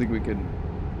we can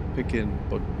pick in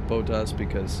Bottas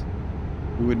because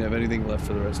we wouldn't have anything left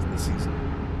for the rest of the season.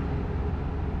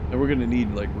 And we're going to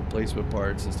need like replacement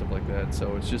parts and stuff like that,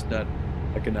 so it's just not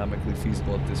economically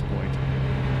feasible at this point.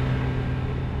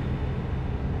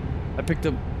 I picked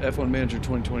up F1 Manager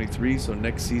 2023, so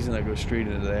next season I go straight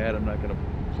into that. I'm not going to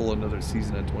pull another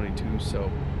season on 22, so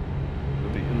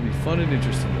it'll be fun and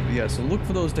interesting. But yeah, so look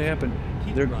for those to happen.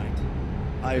 Keep right.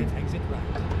 Exit right.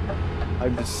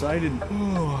 I've decided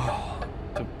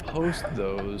to post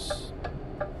those.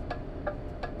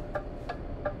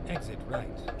 Exit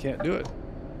right. Can't do it.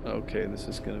 Okay, this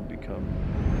is going to become.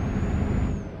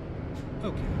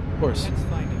 Okay. Of course. Let's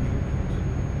find a new route.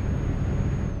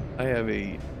 I have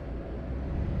a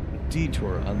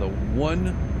detour on the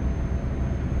one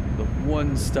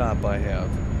stop I have.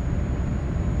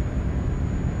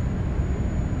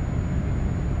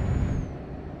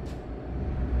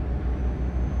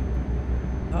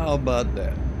 How about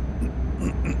that?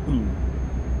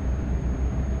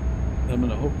 I'm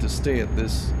gonna hope to stay at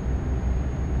this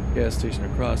gas station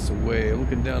across the way.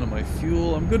 Looking down at my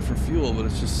fuel, I'm good for fuel, but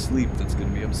it's just sleep that's gonna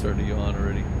be. I'm starting to yawn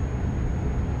already.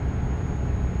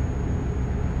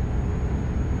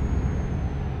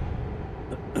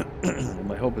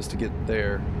 hope is to get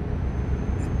there.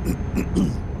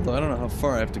 Although I don't know how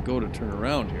far I have to go to turn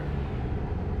around here.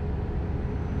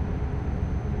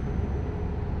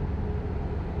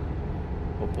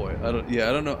 Oh boy, I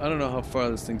don't know how far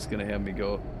this thing's gonna have me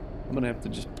go. I'm gonna have to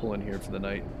just pull in here for the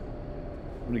night.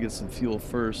 I'm gonna get some fuel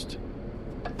first.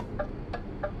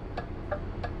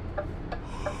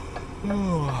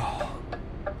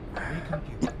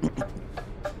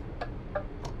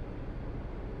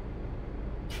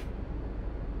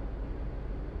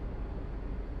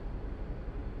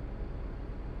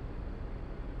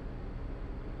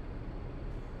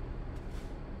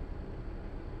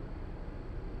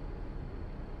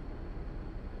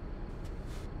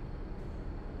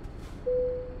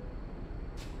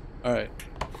 Alright,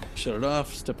 shut it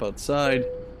off, step outside.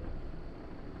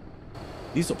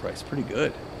 Diesel price, pretty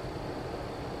good.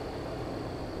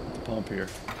 At the pump here.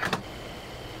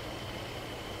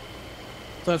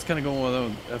 So that's kind of going with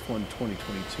F1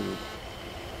 2022.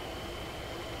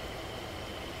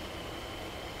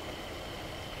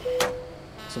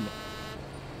 Someone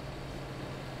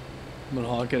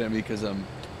honking at me because I'm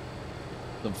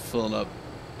filling up.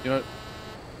 You know what?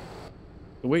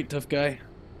 Wait, tough guy.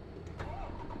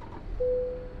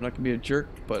 I'm not gonna be a jerk,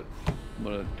 but I'm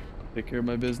gonna take care of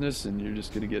my business, and you're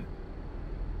just gonna get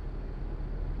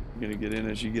in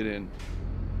as you get in.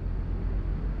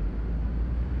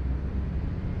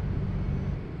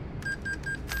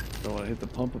 Don't want to hit the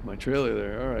pump with my trailer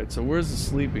there. All right, so where's the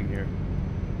sleeping here?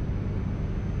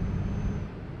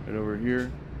 Right over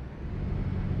here.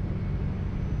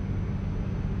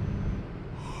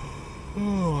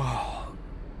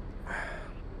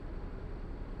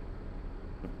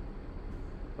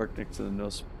 Park next to the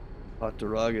Nos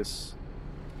Pataragas.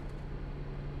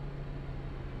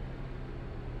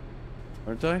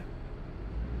 Aren't I? How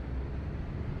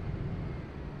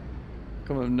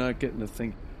come I'm not getting the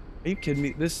thing? Are you kidding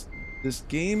me? This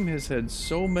game has had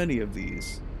so many of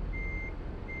these.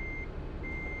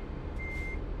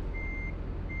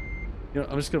 You know,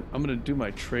 I'm gonna do my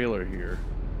trailer here.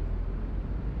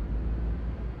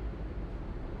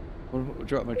 I'm gonna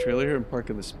drop my trailer here and park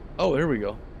in this. Oh, there we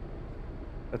go.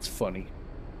 That's funny.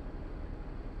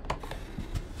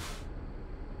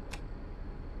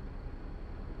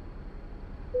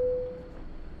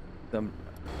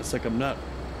 It's like I'm not.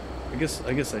 I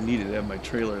guess I needed to have my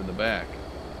trailer in the back.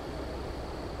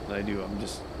 And I do.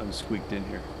 I'm squeaked in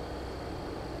here.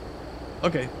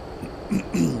 Okay.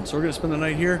 So we're gonna spend the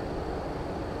night here.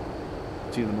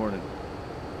 See you in the morning.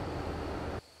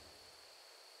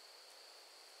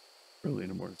 Early in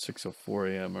the morning,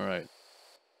 6:04 a.m. All right.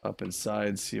 Up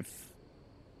inside, see if...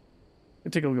 Let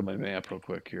me take a look at my map real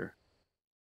quick here.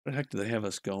 Where the heck do they have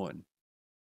us going?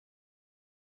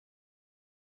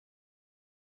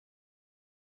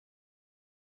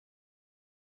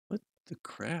 What the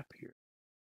crap here?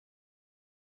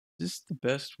 Is this the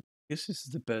best? I guess this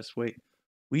is the best way.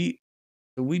 We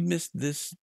missed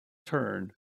this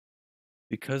turn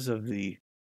because of the...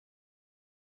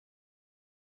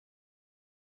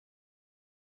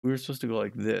 We were supposed to go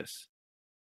like this.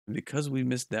 And because we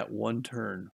missed that one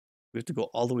turn, we have to go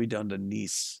all the way down to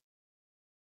Nice.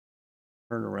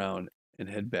 Turn around and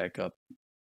head back up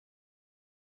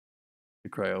to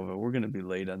Craiova. We're going to be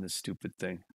late on this stupid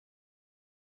thing.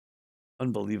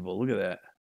 Unbelievable. Look at that.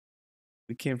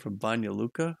 We came from Banja,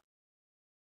 Luka.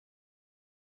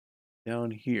 Down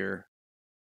here.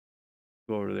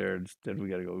 Go over there. Instead, we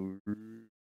got to go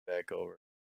back over.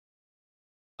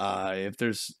 If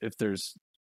there's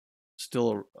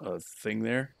still a thing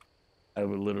there, I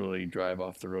would literally drive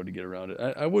off the road to get around it.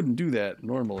 I wouldn't do that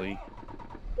normally.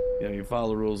 You know, you follow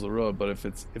the rules of the road, but if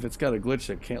it's got a glitch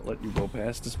that can't let you go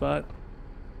past the spot,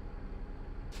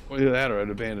 or either that or I'd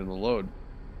abandon the load.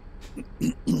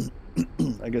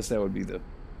 I guess that would be the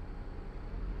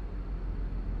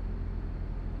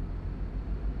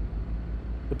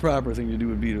proper thing to do,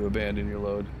 would be to abandon your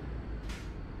load.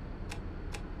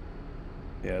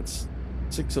 Yeah, it's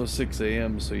 6:06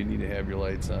 a.m., so you need to have your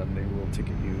lights on. They will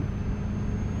ticket you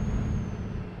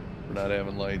for not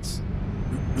having lights.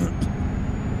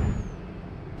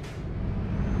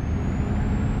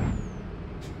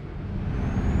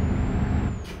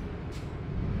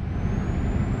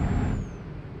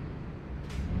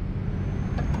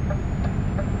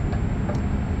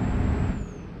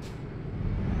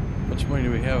 How much money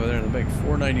do we have there in the bank?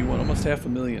 $491, almost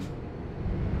 $500,000 in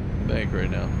the bank right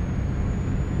now.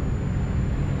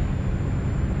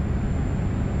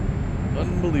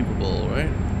 Unbelievable, right?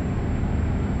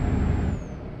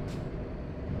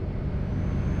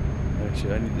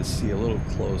 Actually, I need to see a little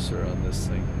closer on this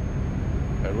thing.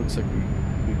 It looks like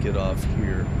we get off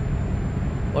here.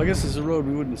 Well, I guess it's a road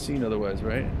we wouldn't have seen otherwise,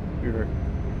 right? We're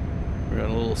on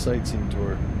a little sightseeing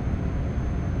tour.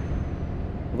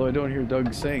 Although I don't hear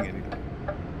Doug saying anything.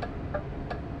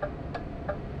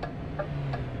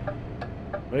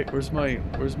 Right? Where's my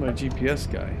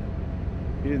GPS guy?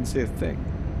 He didn't say a thing.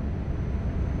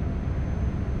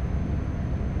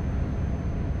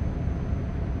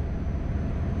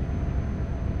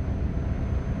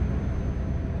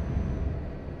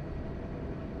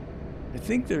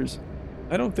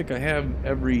 I don't think I have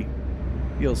every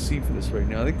DLC for this right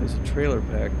now. I think there's a trailer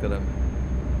pack that the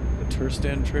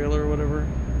Turstan trailer or whatever,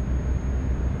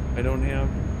 I don't have.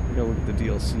 I gotta look at the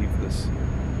DLC for this.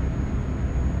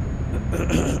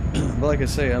 But like I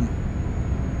say,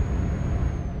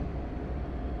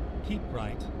 Keep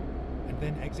right, and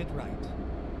then exit right.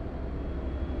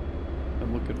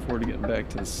 I'm looking forward to getting back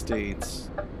to the States.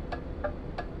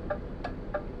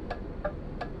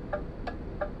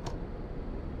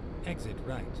 Exit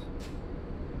right.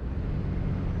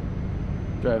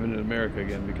 Driving in America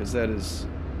again, because that's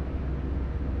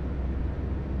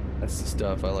the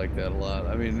stuff. I like that a lot.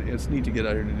 I mean, it's neat to get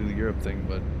out here to do the Europe thing,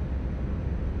 but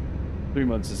 3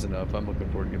 months is enough. I'm looking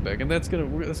forward to getting back, and that's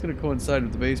gonna coincide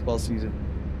with the baseball season.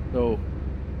 So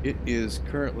it is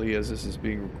currently, as this is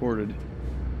being recorded,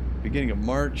 beginning of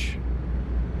March.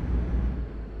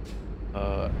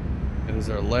 It is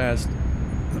our last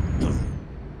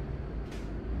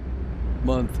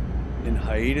month in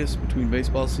hiatus between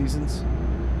baseball seasons.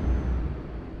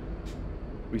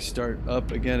 We start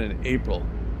up again in April.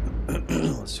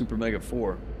 Super Mega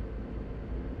 4.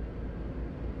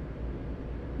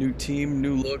 New team,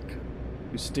 new look,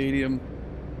 new stadium.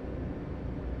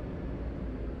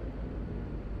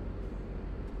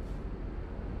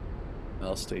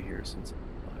 I'll stay here since I'm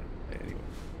fine. Anyway.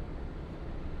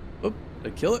 Oop,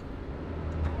 did I kill it?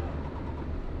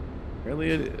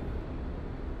 Apparently I did.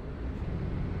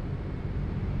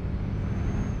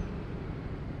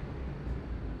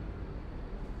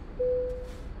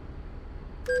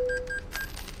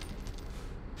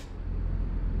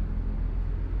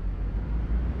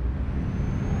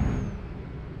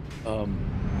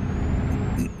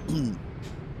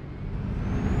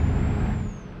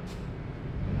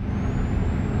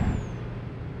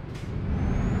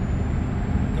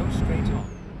 Go straight on.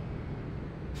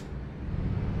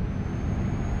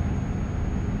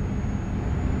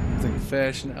 It's like a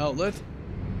fashion outlet.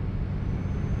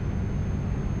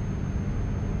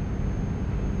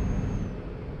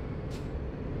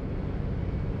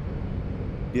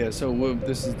 Yeah, so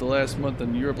this is the last month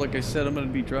in Europe. Like I said, I'm going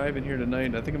to be driving here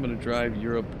tonight. I think I'm going to drive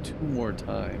Europe 2 more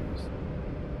times.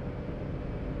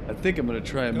 I think I'm going to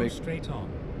try and make straight on.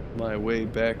 my way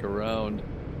back around.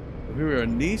 We were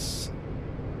in Nice.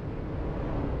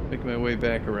 Make my way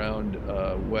back around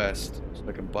west so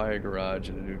I can buy a garage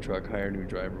and a new truck, hire a new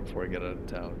driver before I get out of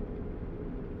town.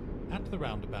 At the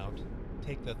roundabout,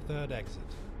 take the 3rd exit.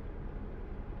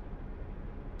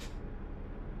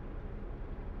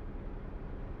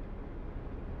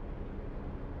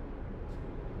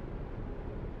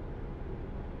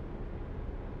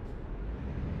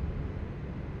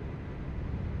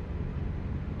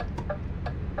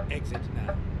 Exit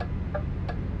now.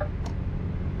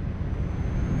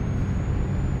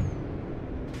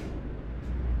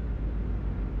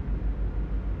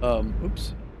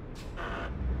 Oops.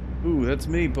 Ooh, that's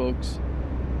me, folks.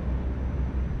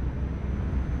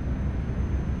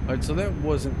 Alright, so that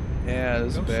wasn't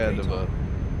as bad of a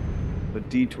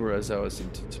detour as I was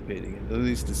anticipating. At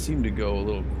least it seemed to go a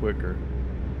little quicker.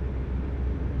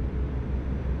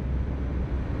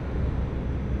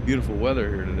 Beautiful weather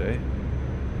here today.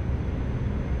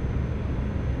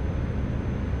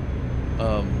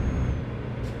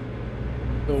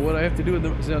 So what I have to do with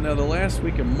now the last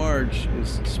week of March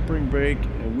is spring break,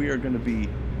 and we are going to be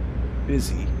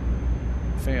busy,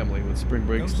 family, with spring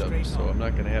break stuff. So I'm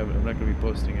not going to be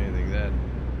posting anything then.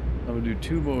 I'm going to do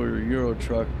 2 more Euro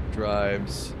truck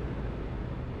drives.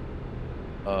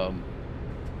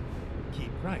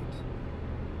 Keep right.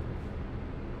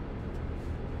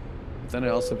 Then I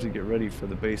also have to get ready for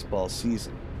the baseball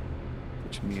season,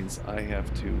 which means I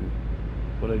have to.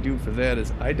 What I do for that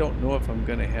is I don't know if I'm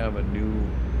going to have a new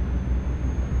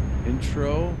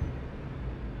intro.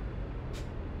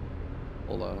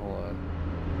 Hold on.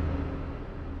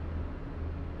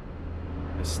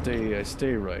 I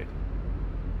stay right.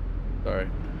 Sorry.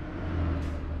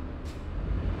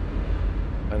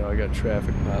 I know I got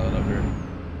traffic piling up here.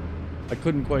 I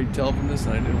couldn't quite tell from this,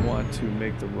 and I didn't want to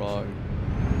make the wrong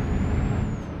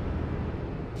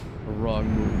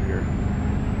move here.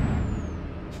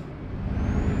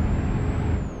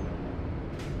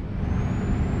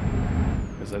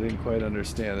 Because I didn't didn't quite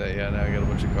understand that. Yeah, now I got a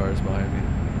bunch of cars behind me.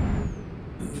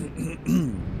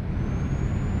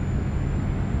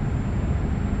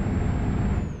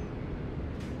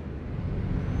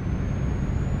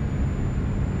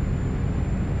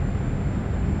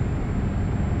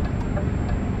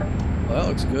 Well, that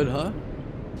looks good, huh?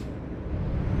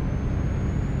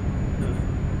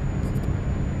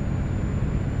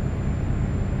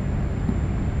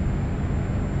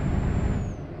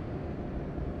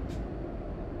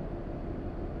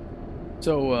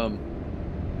 So,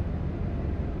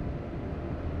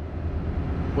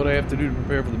 what I have to do to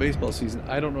prepare for the baseball season,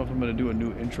 I don't know if I'm going to do a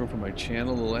new intro for my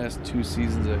channel. The last 2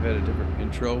 seasons I've had a different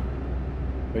intro.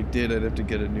 If I did, I'd have to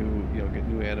get a new, get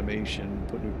new animation,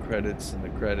 put new credits in the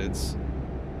credits.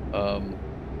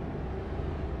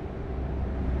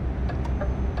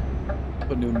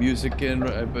 Put new music in.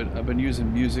 I've been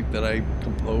using music that I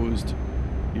composed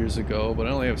years ago, but I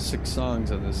only have 6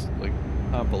 songs on this like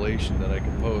compilation that I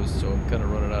composed, so I'm kind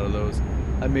of running out of those.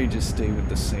 I may just stay with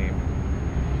the same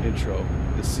intro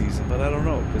this season, but I don't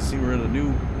know, because see, we're in a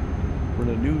new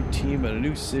team, in a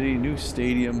new city, new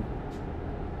stadium.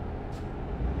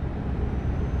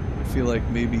 I feel like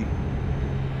maybe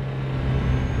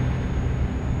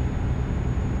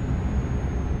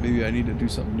I need to do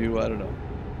something new. I don't know.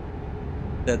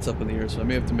 That's up in the air, so I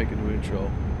may have to make a new intro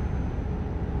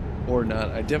or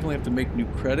not. I definitely have to make new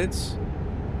credits,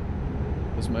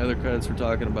 because my other credits were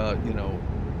talking about,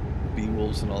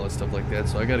 B-Wolves and all that stuff like that.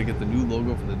 So I got to get the new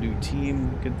logo for the new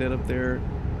team, get that up there.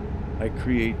 I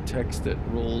create text that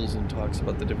rolls and talks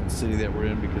about the different city that we're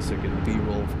in, because I get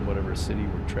B-roll from whatever city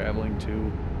we're traveling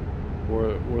to,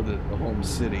 or the home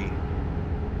city.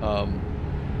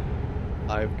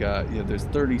 I've got, there's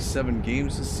 37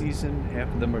 games this season.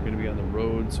 Half of them are going to be on the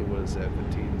road. So what is that?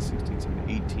 15, 16,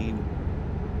 17,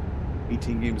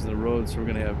 18 games on the road. So we're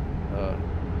going to have,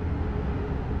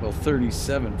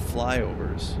 37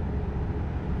 flyovers.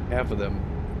 Half of them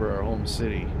for our home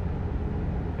city,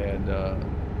 and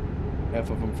half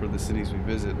of them for the cities we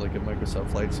visit, like a Microsoft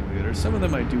Flight Simulator. Some of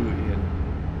them I do in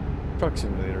Truck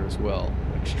Simulator as well,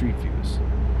 like Street Views.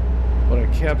 But I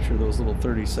capture those little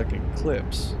 30-second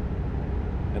clips,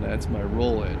 and that's my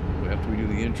roll-in. After we do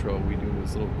the intro, we do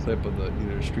this little clip of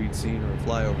either a street scene or a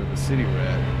flyover of the city we're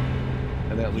at,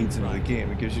 and that leads into the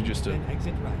game. It gives you just a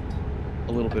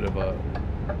little bit of a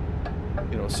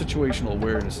situational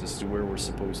awareness as to where we're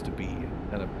supposed to be,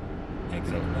 and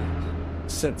kind of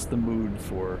sets the mood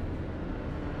for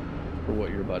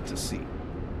what you're about to see.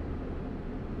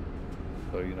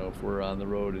 So if we're on the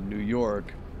road in New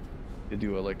York, you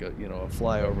do a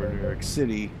flyover in New York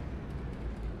City,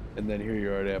 and then here you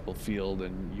are at Apple Field,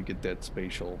 and you get that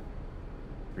spatial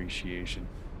appreciation.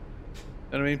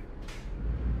 You know what I mean?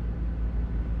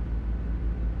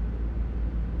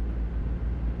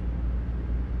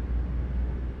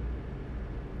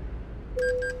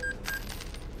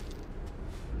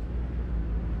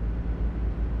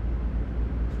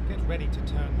 Ready to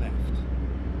turn left.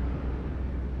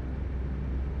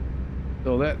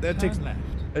 So that takes, left.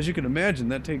 as you can imagine,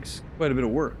 that takes quite a bit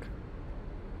of work.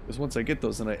 Because once I get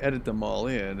those and I edit them all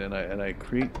in, and I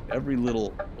create every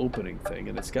little opening thing,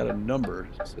 and it's got a number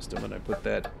system, and I put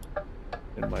that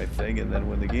in my thing, and then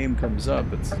when the game comes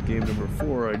up, it's game number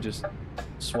 4, I just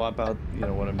swap out,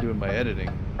 when I'm doing my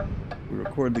editing. We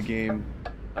record the game,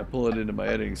 I pull it into my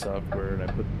editing software, and I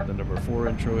put the number 4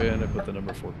 intro in, I put the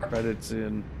number 4 credits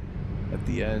in. At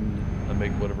the end, I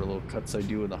make whatever little cuts I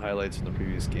do in the highlights from the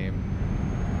previous game.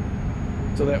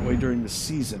 So that way, during the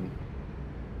season,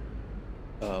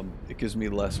 it gives me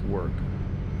less work.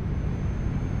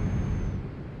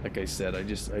 Like I said, I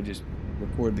just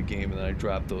record the game, and then I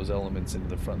drop those elements into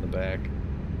the front and the back,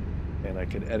 and I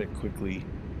can edit quickly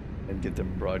and get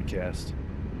them broadcast.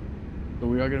 So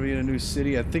we are going to be in a new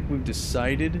city. I think we've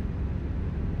decided.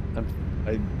 I'm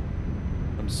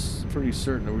pretty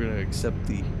certain that we're going to accept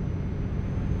the.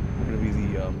 We're going to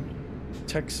be the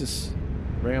Texas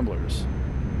Ramblers,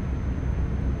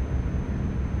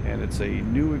 and it's a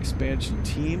new expansion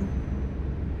team.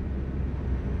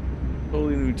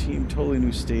 Totally new team, totally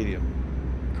new stadium.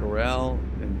 Corral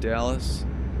in Dallas.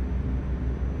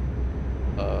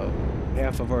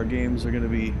 Half of our games are going to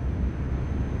be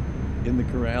in the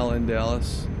Corral in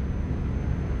Dallas.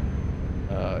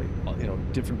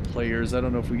 Different players. I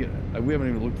don't know if we haven't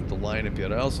even looked at the lineup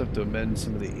yet. I also have to amend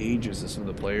some of the ages of some of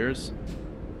the players,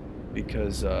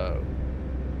 because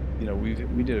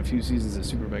we did a few seasons of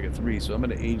Super Mega 3, so I'm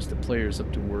going to age the players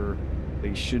up to where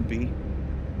they should be,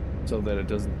 so that it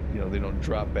doesn't, they don't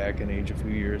drop back in age a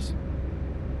few years.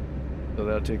 So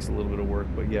that takes a little bit of work,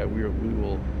 but yeah, we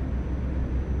will,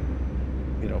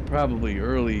 probably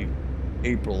early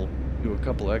April, do a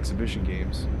couple exhibition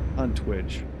games on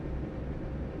Twitch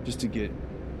just to get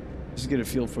a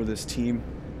feel for this team,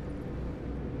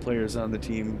 players on the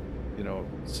team, you know,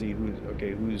 see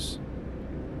who's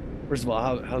first of all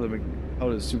how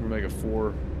does Super Mega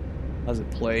 4, how does it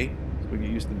play, so we get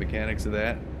used to the mechanics of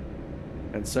that,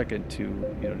 and second to,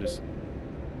 you know, just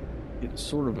get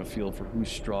sort of a feel for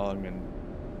who's strong and,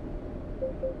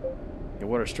 you know,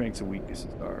 what our strengths and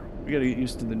weaknesses are. We got to get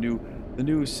used to the new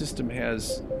system.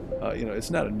 Has you know, it's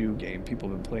not a new game, people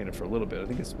have been playing it for a little bit. I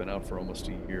think it's been out for almost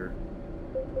a year.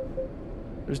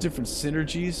 There's different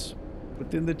synergies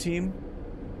within the team.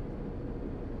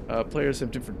 Players have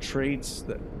different traits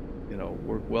that, you know,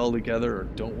 work well together or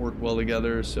don't work well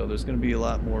together. So there's going to be a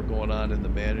lot more going on in the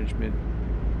management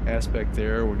aspect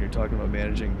there when you're talking about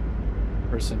managing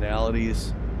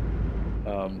personalities.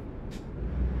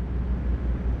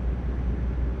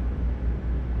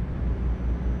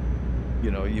 You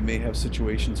know, you may have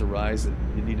situations arise that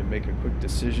you need to make a quick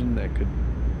decision that could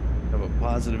have a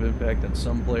positive impact on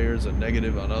some players, a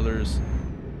negative on others.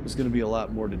 There's going to be a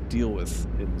lot more to deal with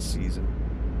in the season.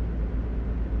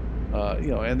 You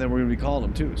know, and then we're going to be calling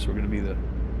them too. So we're going to be the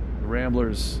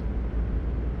Ramblers'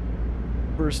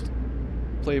 first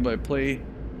play-by-play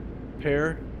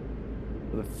pair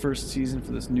for the first season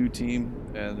for this new team.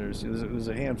 And there's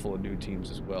a handful of new teams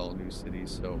as well, new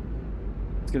cities. So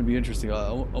it's going to be interesting.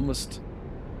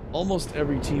 Almost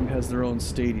every team has their own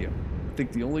stadium. I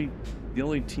think the only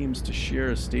teams to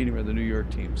share a stadium are the New York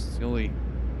teams. It's the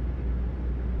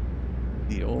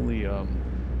only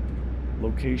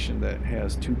location that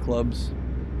has two clubs.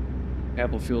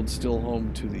 Applefield's still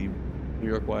home to the New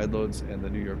York Wideloads and the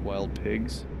New York Wild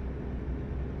Pigs.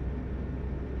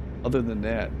 Other than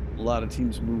that, a lot of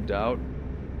teams moved out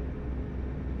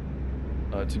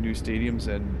to new stadiums,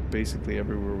 and basically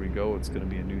everywhere we go, it's going to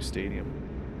be a new stadium.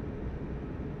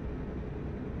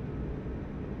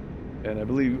 And I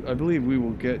believe we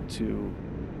will get to,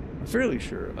 I'm fairly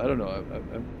sure, I don't know,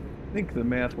 I think the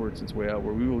math works its way out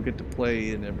where we will get to play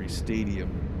in every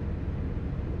stadium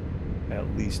at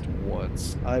least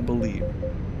once, I believe.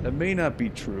 That may not be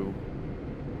true,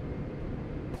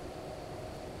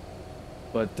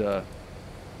 but for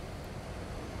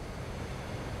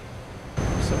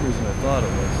some reason I thought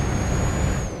it was.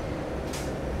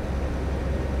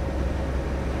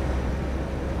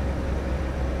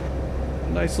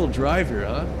 Nice little drive here,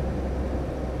 huh?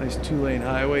 Nice 2-lane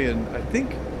highway, and I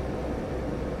think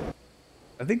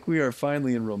we are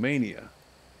finally in Romania,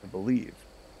 I believe.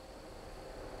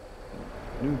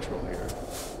 Neutral here.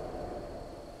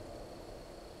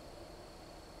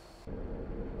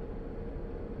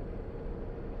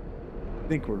 I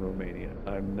think we're in Romania.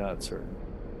 I'm not certain.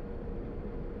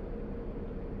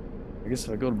 I guess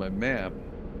if I go to my map,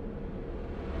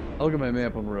 I'll look at my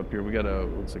map when we're up here. We got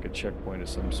looks like a checkpoint of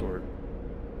some sort.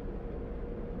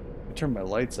 I turned my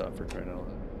lights off for crying out loud.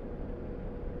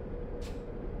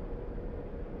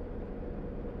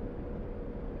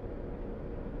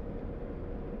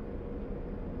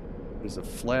 There's a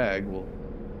flag. Well,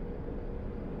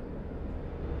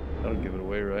 that'll give it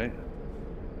away, right?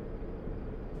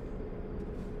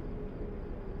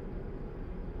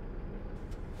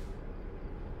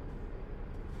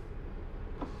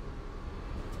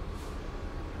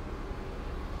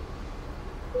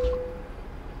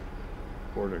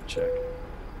 Border check.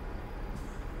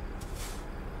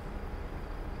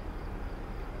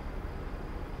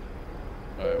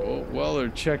 All right, well, while they're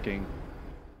checking,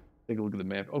 take a look at the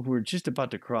map. Oh, we're just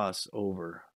about to cross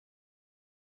over.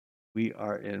 We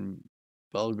are in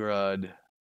Belgrade.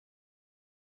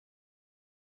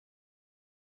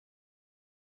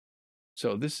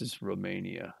 So this is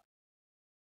Romania.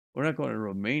 We're not going to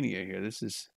Romania here. This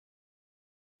is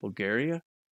Bulgaria.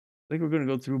 I think we're going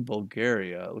to go through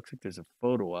Bulgaria. It looks like there's a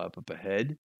photo op up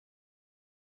ahead.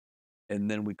 And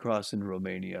then we cross into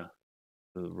Romania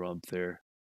to the rump there.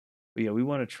 But yeah, we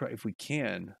want to try, if we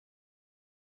can,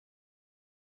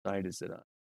 side is it on?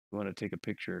 We want to take a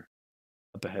picture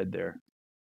up ahead there.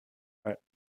 All right,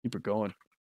 keep it going.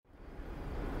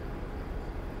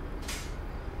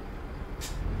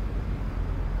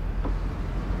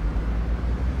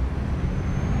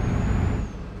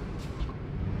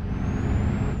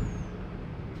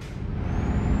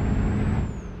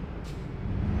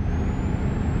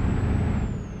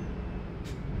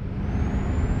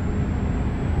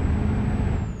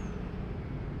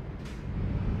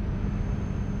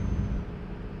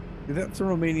 That's a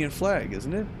Romanian flag,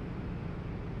 isn't it?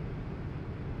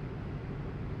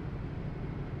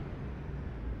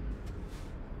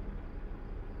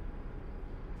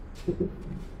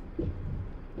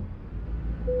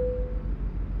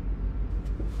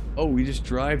 Oh, we just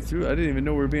drive through. I didn't even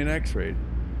know we were being X-rayed.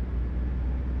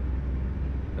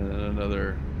 And then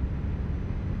another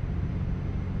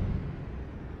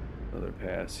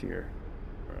pass here.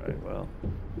 All right, well.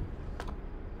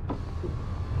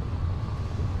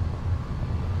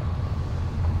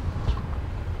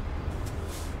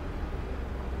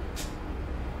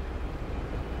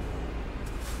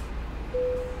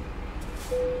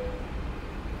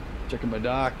 Checking my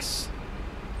docs.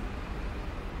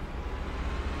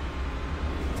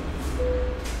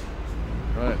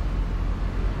 All right.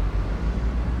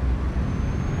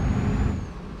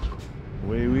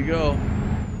 Away we go.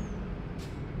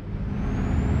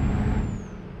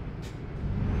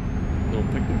 Little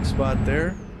picnic spot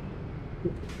there.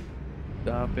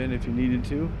 Stop in if you needed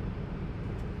to.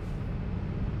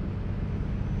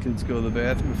 Kids go to the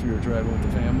bathroom if you were driving with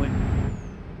the family.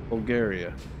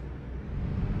 Bulgaria.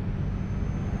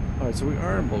 Alright, so we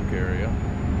are in Bulgaria.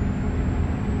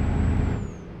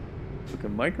 Look, a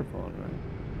microphone, right?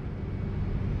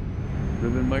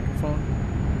 Ribbon microphone?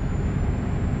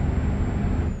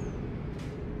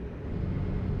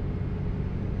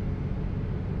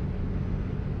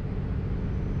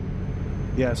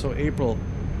 Yeah, so April,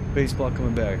 baseball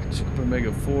coming back. Super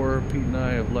Mega 4, Pete and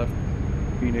I have left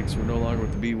Phoenix. We're no longer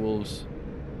with the B-Wolves.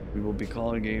 We will be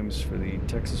calling games for the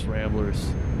Texas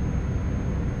Ramblers.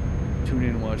 Tune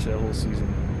in and watch that whole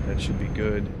season. That should be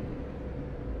good.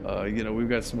 You know, we've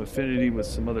got some affinity with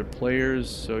some other players,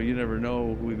 so you never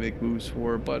know who we make moves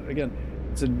for. But again,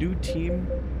 it's a new team.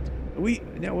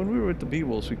 Now when we were with the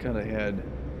B-Wolves, we kind of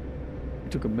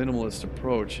took a minimalist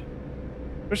approach,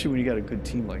 especially when you got a good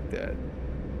team like that.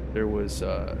 There was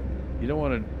you don't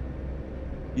want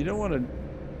to.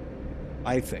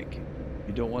 I think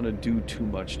you don't want to do too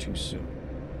much too soon.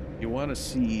 You want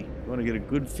to get a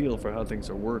good feel for how things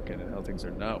are working and how things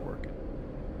are not working,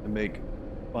 and make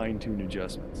fine-tuned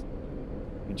adjustments.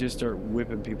 You just start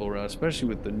whipping people around, especially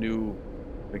with the new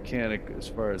mechanic as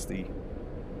far as the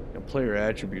player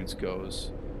attributes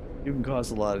goes. You can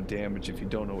cause a lot of damage if you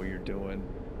don't know what you're doing,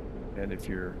 and if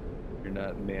you're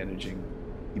not managing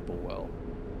people well.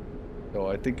 So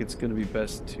I think it's going to be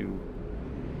best to,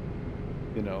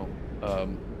 you know,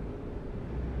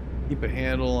 keep a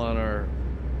handle on our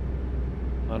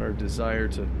desire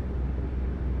to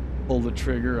pull the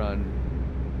trigger on,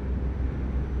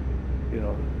 you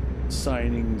know,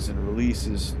 signings and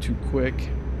releases too quick,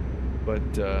 but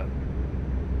and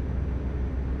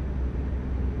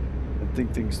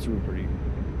think things through pretty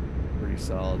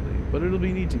solidly. But it'll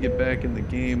be neat to get back in the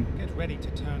game. Get ready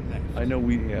to turn left. I know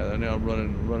I know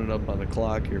I'm running up on the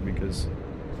clock here because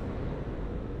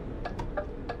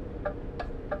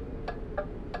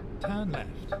Turn left.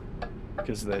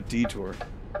 Because of that detour.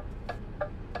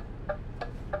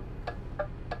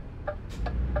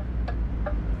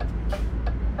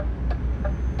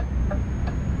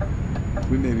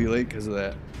 We may be late because of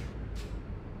that.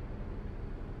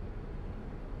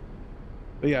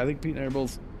 But yeah, I think Pete and I are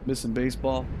both missing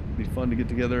baseball. It'd be fun to get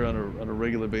together on a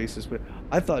regular basis. But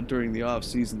I thought during the off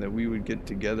season that we would get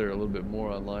together a little bit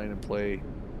more online and play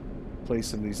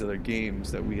some of these other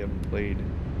games that we haven't played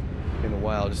in a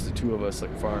while. Just the two of us,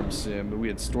 like Farm Sim. But we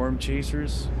had Storm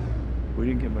Chasers. We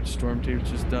didn't get much Storm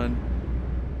Chasers done.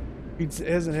 He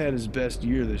hasn't had his best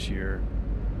year this year.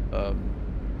 As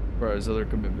far as other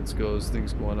commitments goes,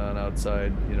 things going on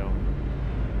outside, you know,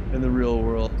 in the real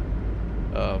world.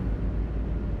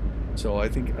 So I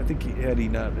think had he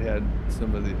not had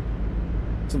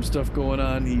some stuff going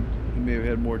on, he may have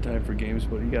had more time for games.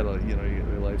 But you gotta, you know,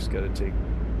 your life's gotta take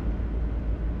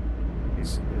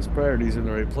his priorities in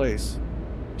the right place.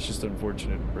 It's just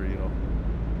unfortunate for, you know,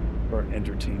 for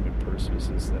entertainment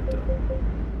purposes that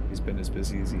he's been as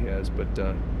busy as he has. But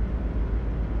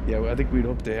yeah, I think we'd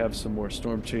hope to have some more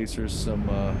Storm Chasers, some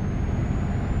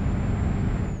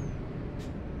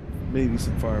maybe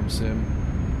some Farm Sim.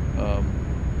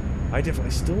 I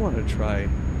still want to try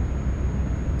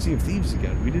Sea of Thieves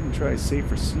again. We didn't try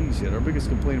Safer Seas yet. Our biggest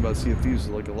complaint about Sea of Thieves,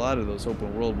 like a lot of those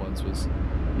open world ones, was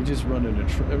you just run into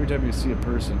every time you see a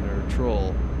person or a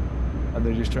troll, and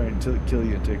they're just trying to kill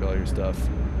you and take all your stuff.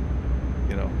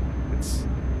 You know,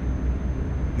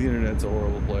 the internet's a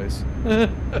horrible place.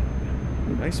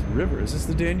 Nice river. Is this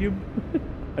the Danube?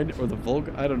 Or the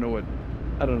Volga? I don't know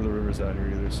the rivers out here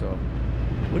either. So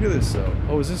look at this.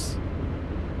 Oh, is this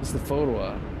the photo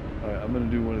op? All right, I'm gonna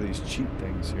do one of these cheat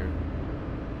things here.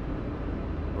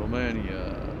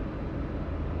 Romania.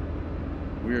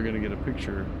 We are gonna get a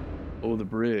picture over the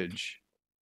bridge.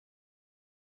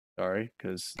 Sorry,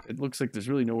 because it looks like there's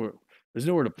really nowhere. There's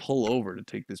nowhere to pull over to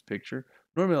take this picture.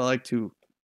 Normally, I like to,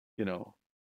 you know,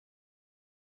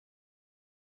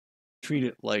 treat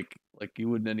it like like you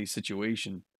would in any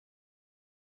situation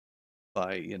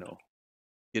by,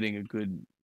 getting a good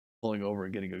pulling over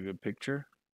and getting a good picture.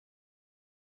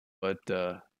 But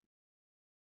they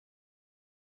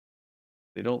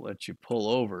don't let you pull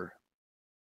over.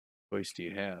 What choice do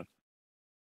you have?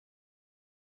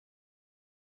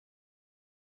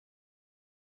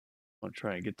 I want to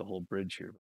try and get the whole bridge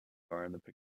here. Car in the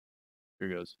picture. Here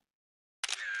goes.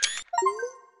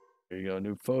 There you go,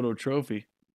 new photo trophy.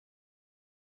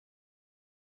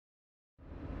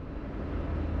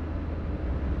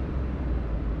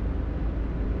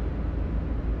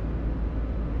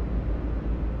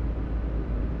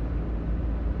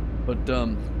 But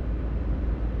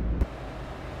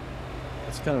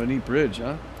that's kind of a neat bridge,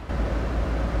 huh?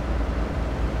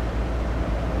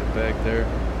 Get back there.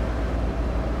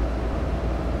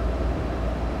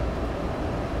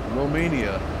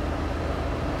 Romania.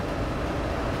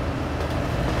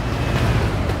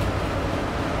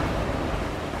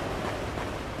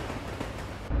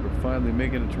 We're finally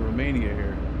making it to Romania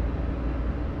here.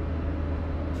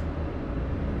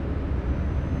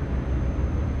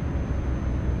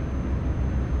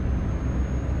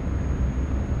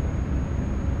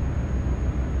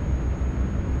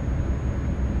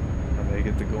 I may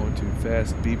get to go into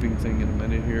fast beeping thing in a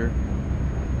minute here.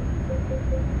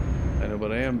 I know,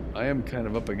 but I am kind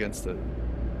of up against the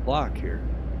clock here.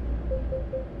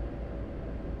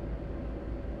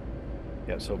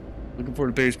 Yeah, so looking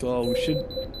forward to baseball. We should.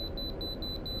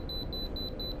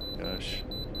 Gosh.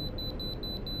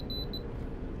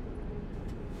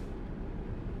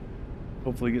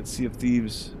 Hopefully get Sea of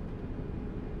Thieves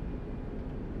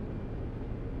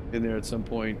in there at some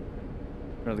point.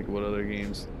 I'm trying to think of what other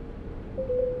games.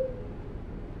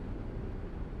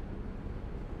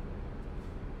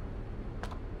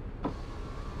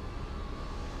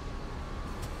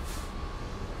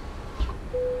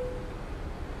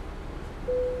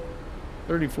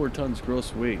 "34 tons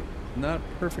gross weight. Not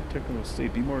perfect technical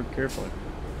state. Be more careful."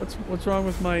 What's wrong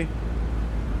with my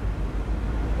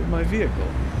vehicle?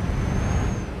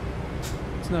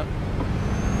 It's not.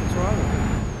 What's wrong with it?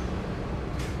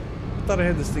 I thought I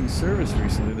had this thing serviced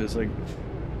recently. There's like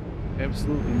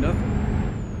absolutely nothing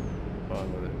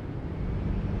wrong with it.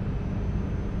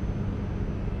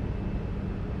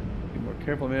 Be more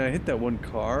careful. I mean, I hit that one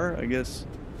car. I guess.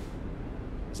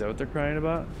 Is that what they're crying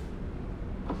about?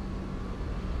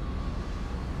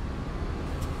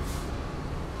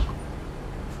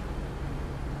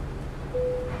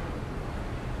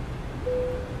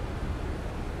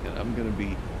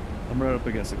 I'm right up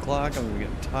against the clock. I'm gonna be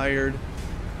getting tired.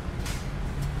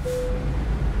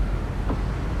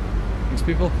 Thanks,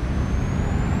 people.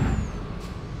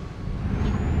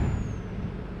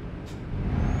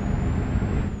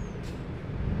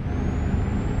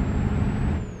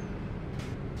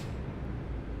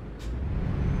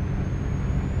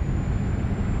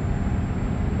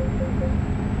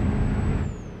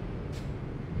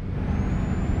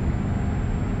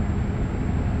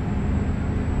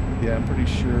 Yeah, I'm pretty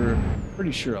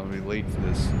sure I'm gonna be late for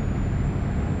this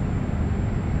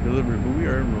delivery, but we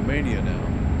are in Romania now.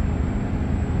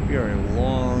 We are a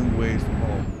long ways from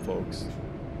home, folks.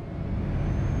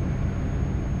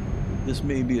 This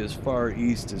may be as far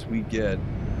east as we get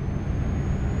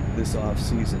this off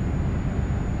season.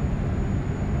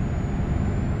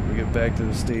 When we get back to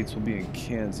the States, we'll be in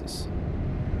Kansas.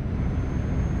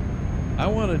 I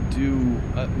want to do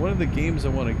one of the games I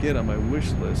want to get on my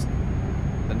wish list.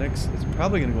 It's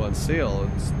probably going to go on sale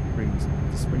in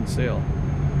spring sale.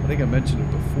 I think I mentioned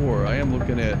it before. I am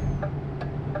looking at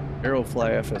Aerofly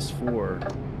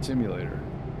FS4 simulator.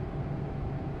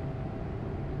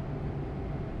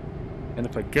 And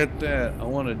if I get that, I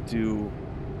want to do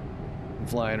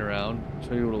flying around,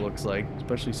 show you what it looks like,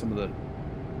 especially some of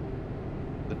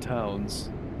the towns,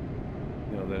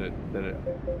 that it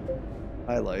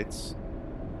highlights.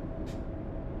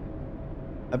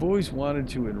 I've always wanted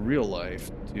to, in real life,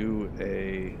 do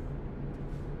a...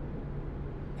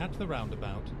 At the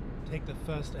roundabout, take the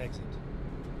first exit.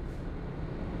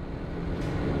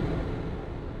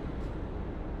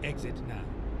 Exit now.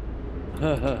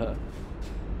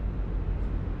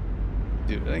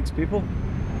 Dude, thanks, people.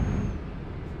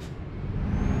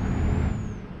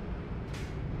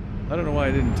 I don't know why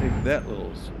I didn't take that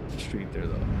little street there,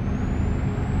 though.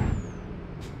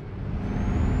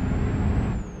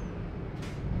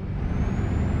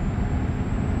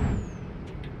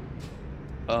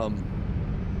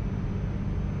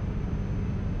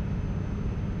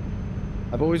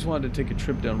 I've always wanted to take a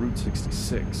trip down Route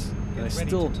 66, and I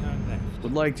still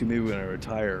would like to, maybe when I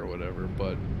retire or whatever,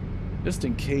 but just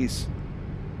in case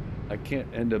I can't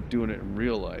end up doing it in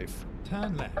real life,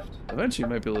 Turn left. Eventually,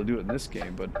 you might be able to do it in this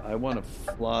game, but I want to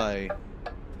fly.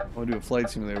 I want to do a flight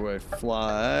simulator where I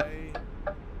fly.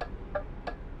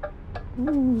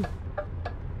 Ooh.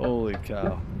 Holy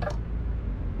cow.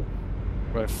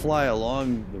 Where I fly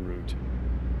along the route.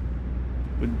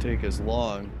 Wouldn't take as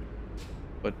long,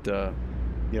 but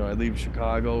you know, I leave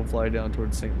Chicago, fly down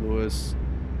towards St. Louis,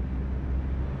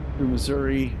 through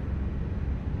Missouri,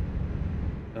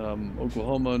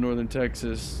 Oklahoma, northern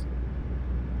Texas,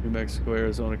 New Mexico,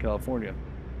 Arizona, California,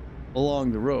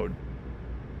 along the road.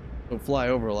 So fly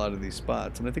over a lot of these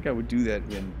spots, and I think I would do that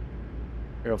in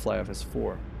Aerofly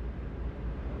FS4.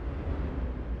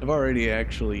 I've already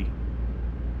actually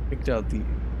picked out the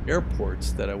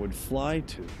airports that I would fly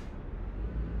to.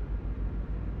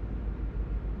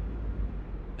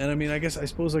 And I mean, I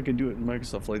suppose I could do it in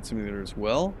Microsoft Flight Simulator as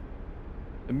well.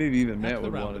 And maybe even Matt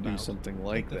would want to do something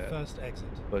like that. First exit.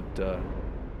 But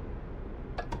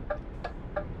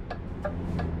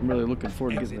I'm really looking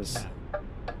forward to getting this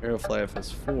Aerofly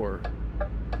FS4.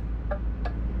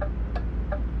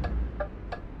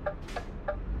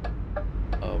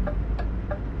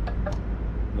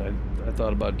 And I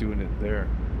thought about doing it there.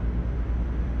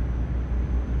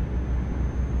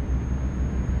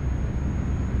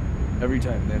 Every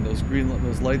time, man, those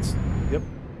lights, yep,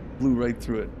 blew right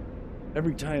through it.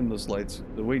 Every time those lights,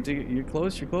 the wait ticket, you're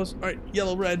close. All right,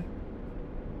 yellow, red.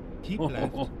 Keep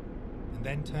left, and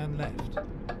then turn left.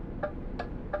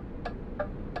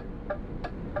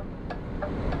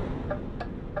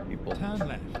 People. Turn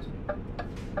left.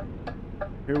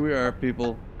 Here we are,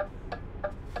 people.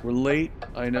 We're late,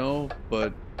 I know,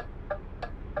 but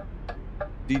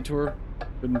detour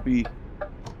couldn't be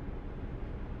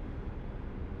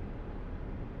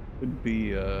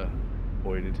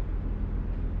avoided.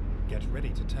 Get ready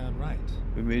to turn right.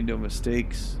 We made no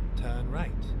mistakes. Turn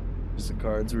right. Just the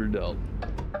cards were dealt.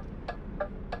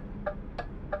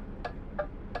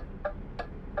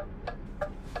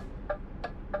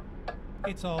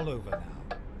 It's all over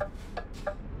now.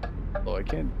 Oh, I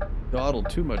can't dawdle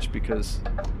too much because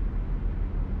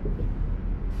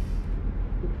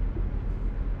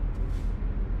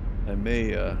I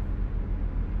may, you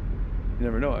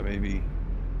never know, I may be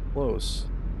close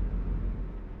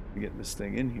to getting this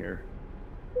thing in here.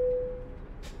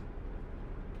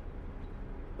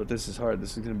 But this is hard.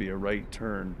 This is going to be a right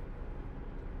turn.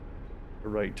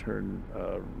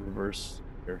 Reverse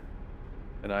here.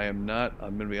 And I'm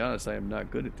going to be honest, I am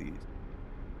not good at these.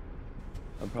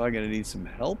 I'm probably going to need some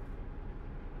help.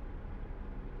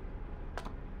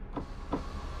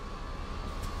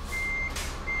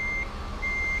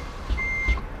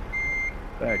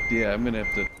 In fact, yeah, I'm going to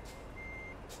have to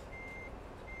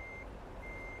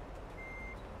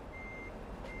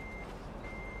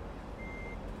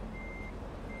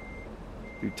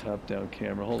do top-down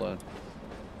camera. Hold on.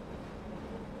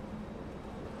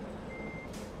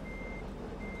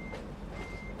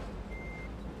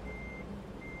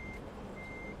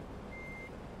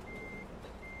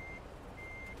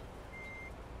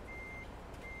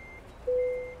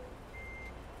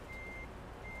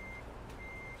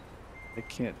 I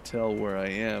can't tell where I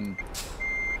am.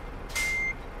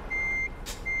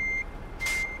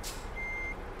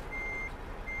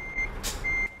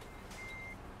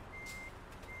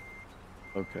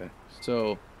 Okay,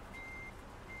 so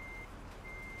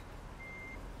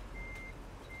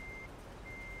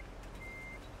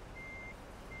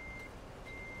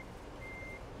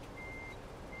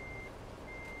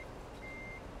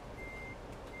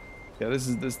yeah, this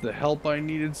is the help I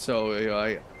needed. So you know,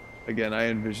 I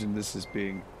envision this as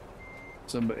being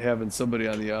having somebody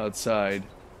on the outside,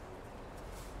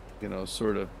 you know,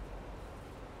 sort of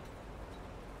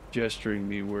gesturing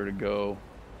me where to go.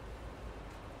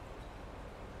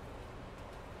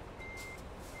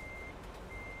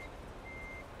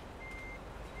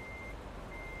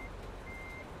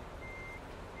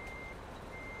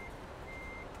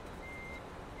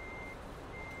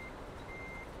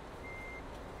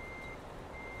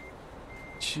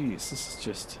 Jeez, this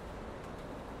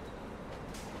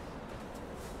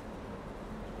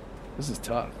is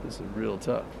tough. This is real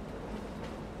tough.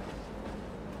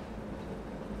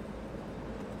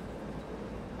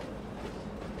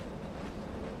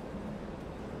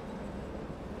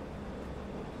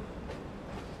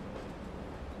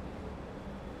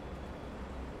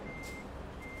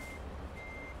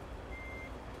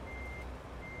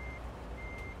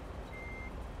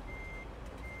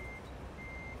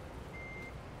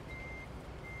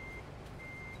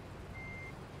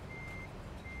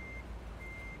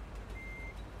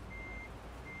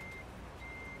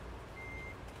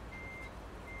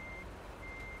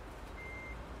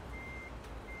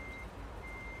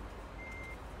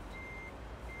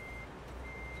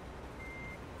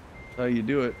 how you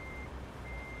do it.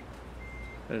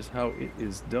 That is how it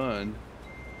is done,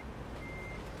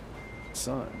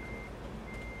 son.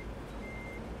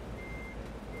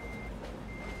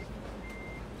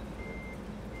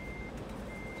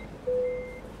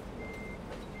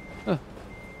 Huh.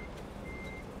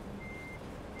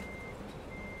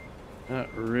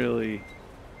 Not really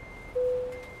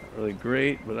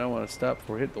great, but I want to stop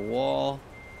before I hit the wall.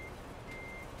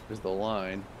 There's the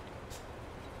line.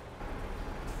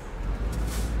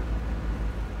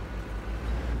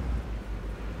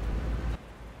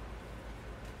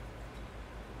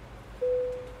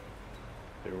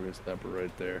 There, we're gonna stop it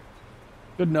right there.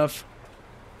 Good enough.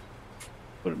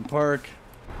 Put it in park.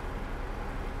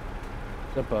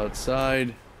 Step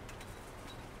outside.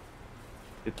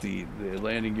 Get the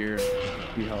landing gear.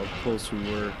 See how close we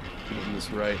were getting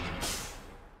this right.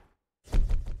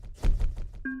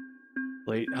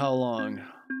 Late. How long?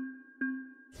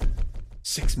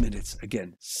 6 minutes.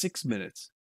 Again, 6 minutes.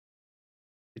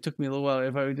 It took me a little while.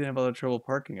 If I didn't have a lot of trouble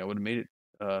parking, I would have made it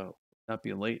not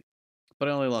being late. But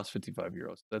I only lost 55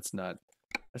 euros. That's not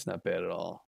bad at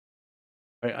all.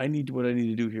 What I need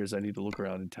to do here is I need to look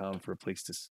around in town for a place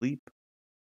to sleep.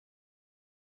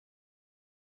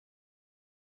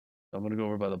 So I'm gonna go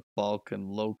over by the Balkan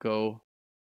Loco,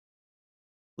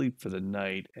 sleep for the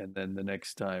night, and then the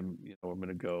next time, you know, I'm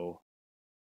gonna go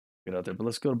get out there. But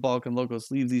let's go to Balkan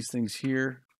Locos, leave these things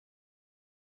here,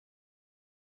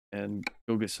 and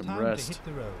go get some rest. To hit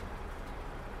the road.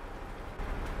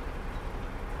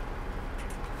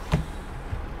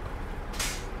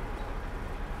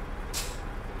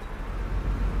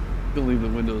 Gonna leave the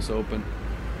windows open.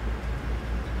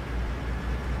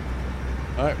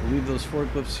 All right, we'll leave those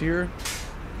forklifts here.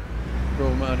 Throw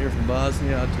them out here from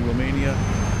Bosnia out to Romania.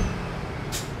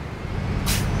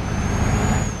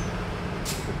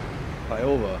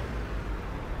 Craiova.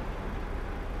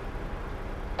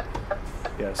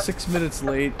 Yeah, 6 minutes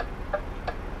late.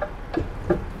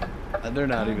 They're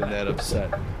not even that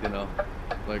upset, you know.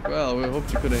 Like, well, we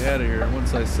hoped you could have had it here. And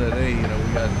once I said, hey, you know,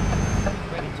 we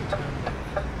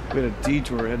had a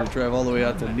detour, had to drive all the way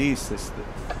out to Nice.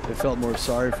 They felt more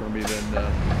sorry for me than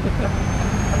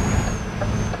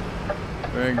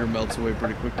their anger melts away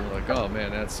pretty quickly. They're like, oh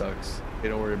man, that sucks. Hey,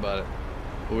 don't worry about it.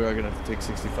 But we are gonna have to take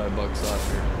 65 bucks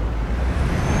off here,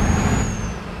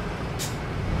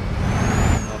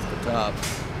 off the top.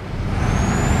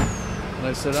 And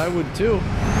I said I would too.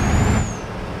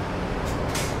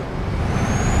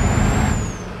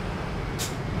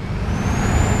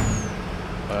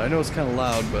 I know it's kind of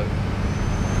loud, but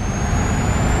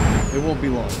it won't be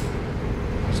long.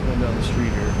 Just going down the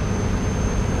street here.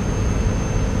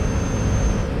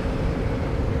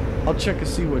 I'll check to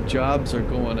see what jobs are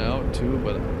going out too,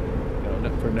 but you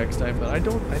know, for next time. But I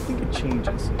think it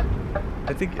changes.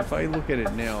 I think if I look at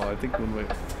it now, I think when we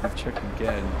check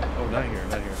again. Oh, not here,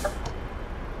 not here.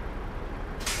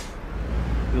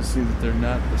 You'll see that they're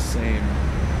not the same.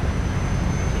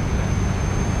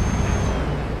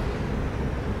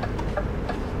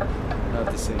 Not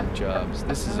the same jobs.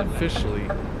 This is officially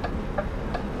the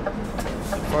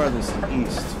farthest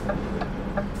east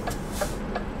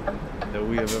that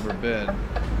we have ever been.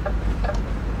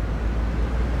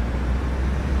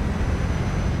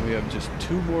 We have just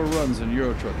 2 more runs in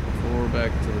Eurotruck before we're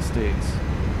back to the States.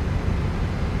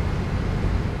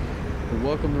 But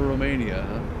welcome to Romania,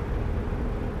 huh?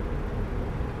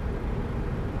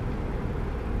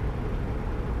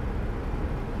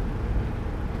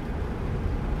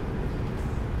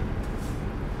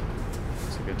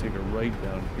 Take a right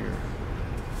down here.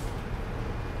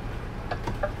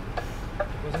 It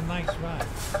was a nice ride.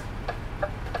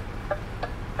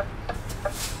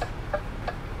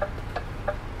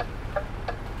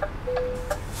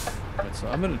 Alright, so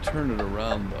I'm going to turn it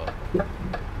around though.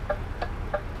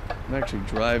 I'm actually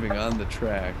driving on the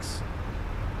tracks.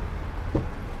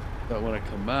 But when I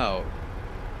come out,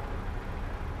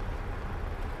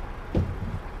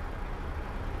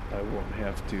 I won't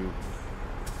have to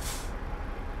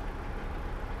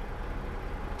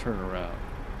turn around.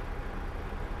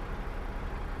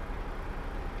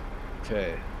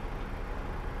 Okay.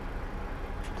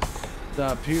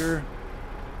 Stop here.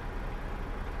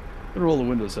 I'm gonna roll the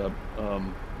windows up.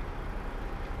 And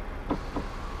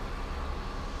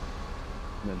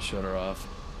then shut her off.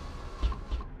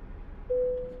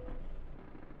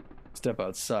 Step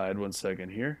outside 1 second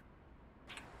here.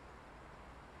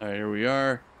 Alright, here we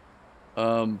are.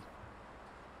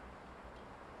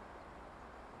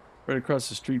 Right across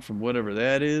the street from whatever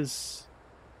that is.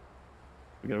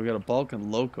 We got a Balkan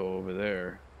Loco over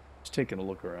there. Just taking a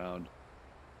look around.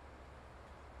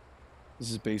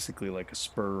 This is basically like a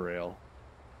spur rail.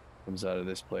 comes out of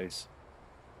this place.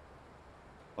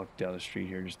 Walk down the street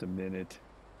here just a minute.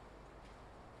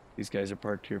 These guys are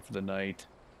parked here for the night.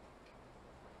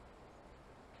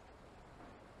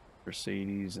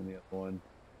 Mercedes and the other one.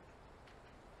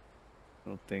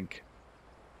 I think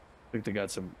they got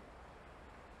some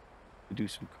to do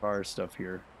some car stuff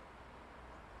here.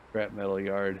 Scrap metal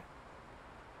yard.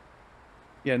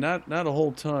 Yeah, not a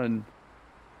whole ton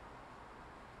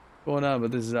going on,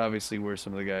 but this is obviously where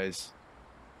some of the guys,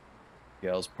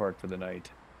 gals park for the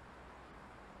night.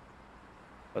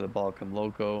 By the Balkan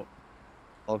Loco.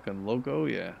 Balkan Loco,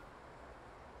 yeah.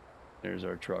 There's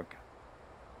our truck.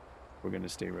 We're gonna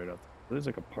stay right up. There's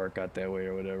like a park out that way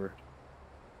or whatever.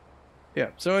 Yeah,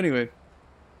 so anyway.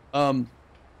 Hop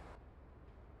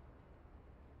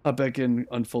back in,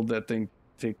 unfold that thing,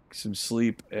 take some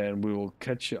sleep, and we will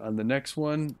catch you on the next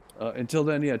one. Until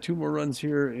then, yeah, 2 more runs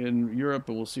here in Europe,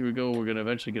 and we'll see where we go. We're going to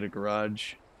eventually get a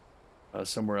garage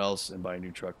somewhere else and buy a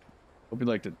new truck. Hope you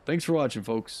liked it. Thanks for watching,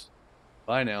 folks.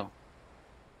 Bye now.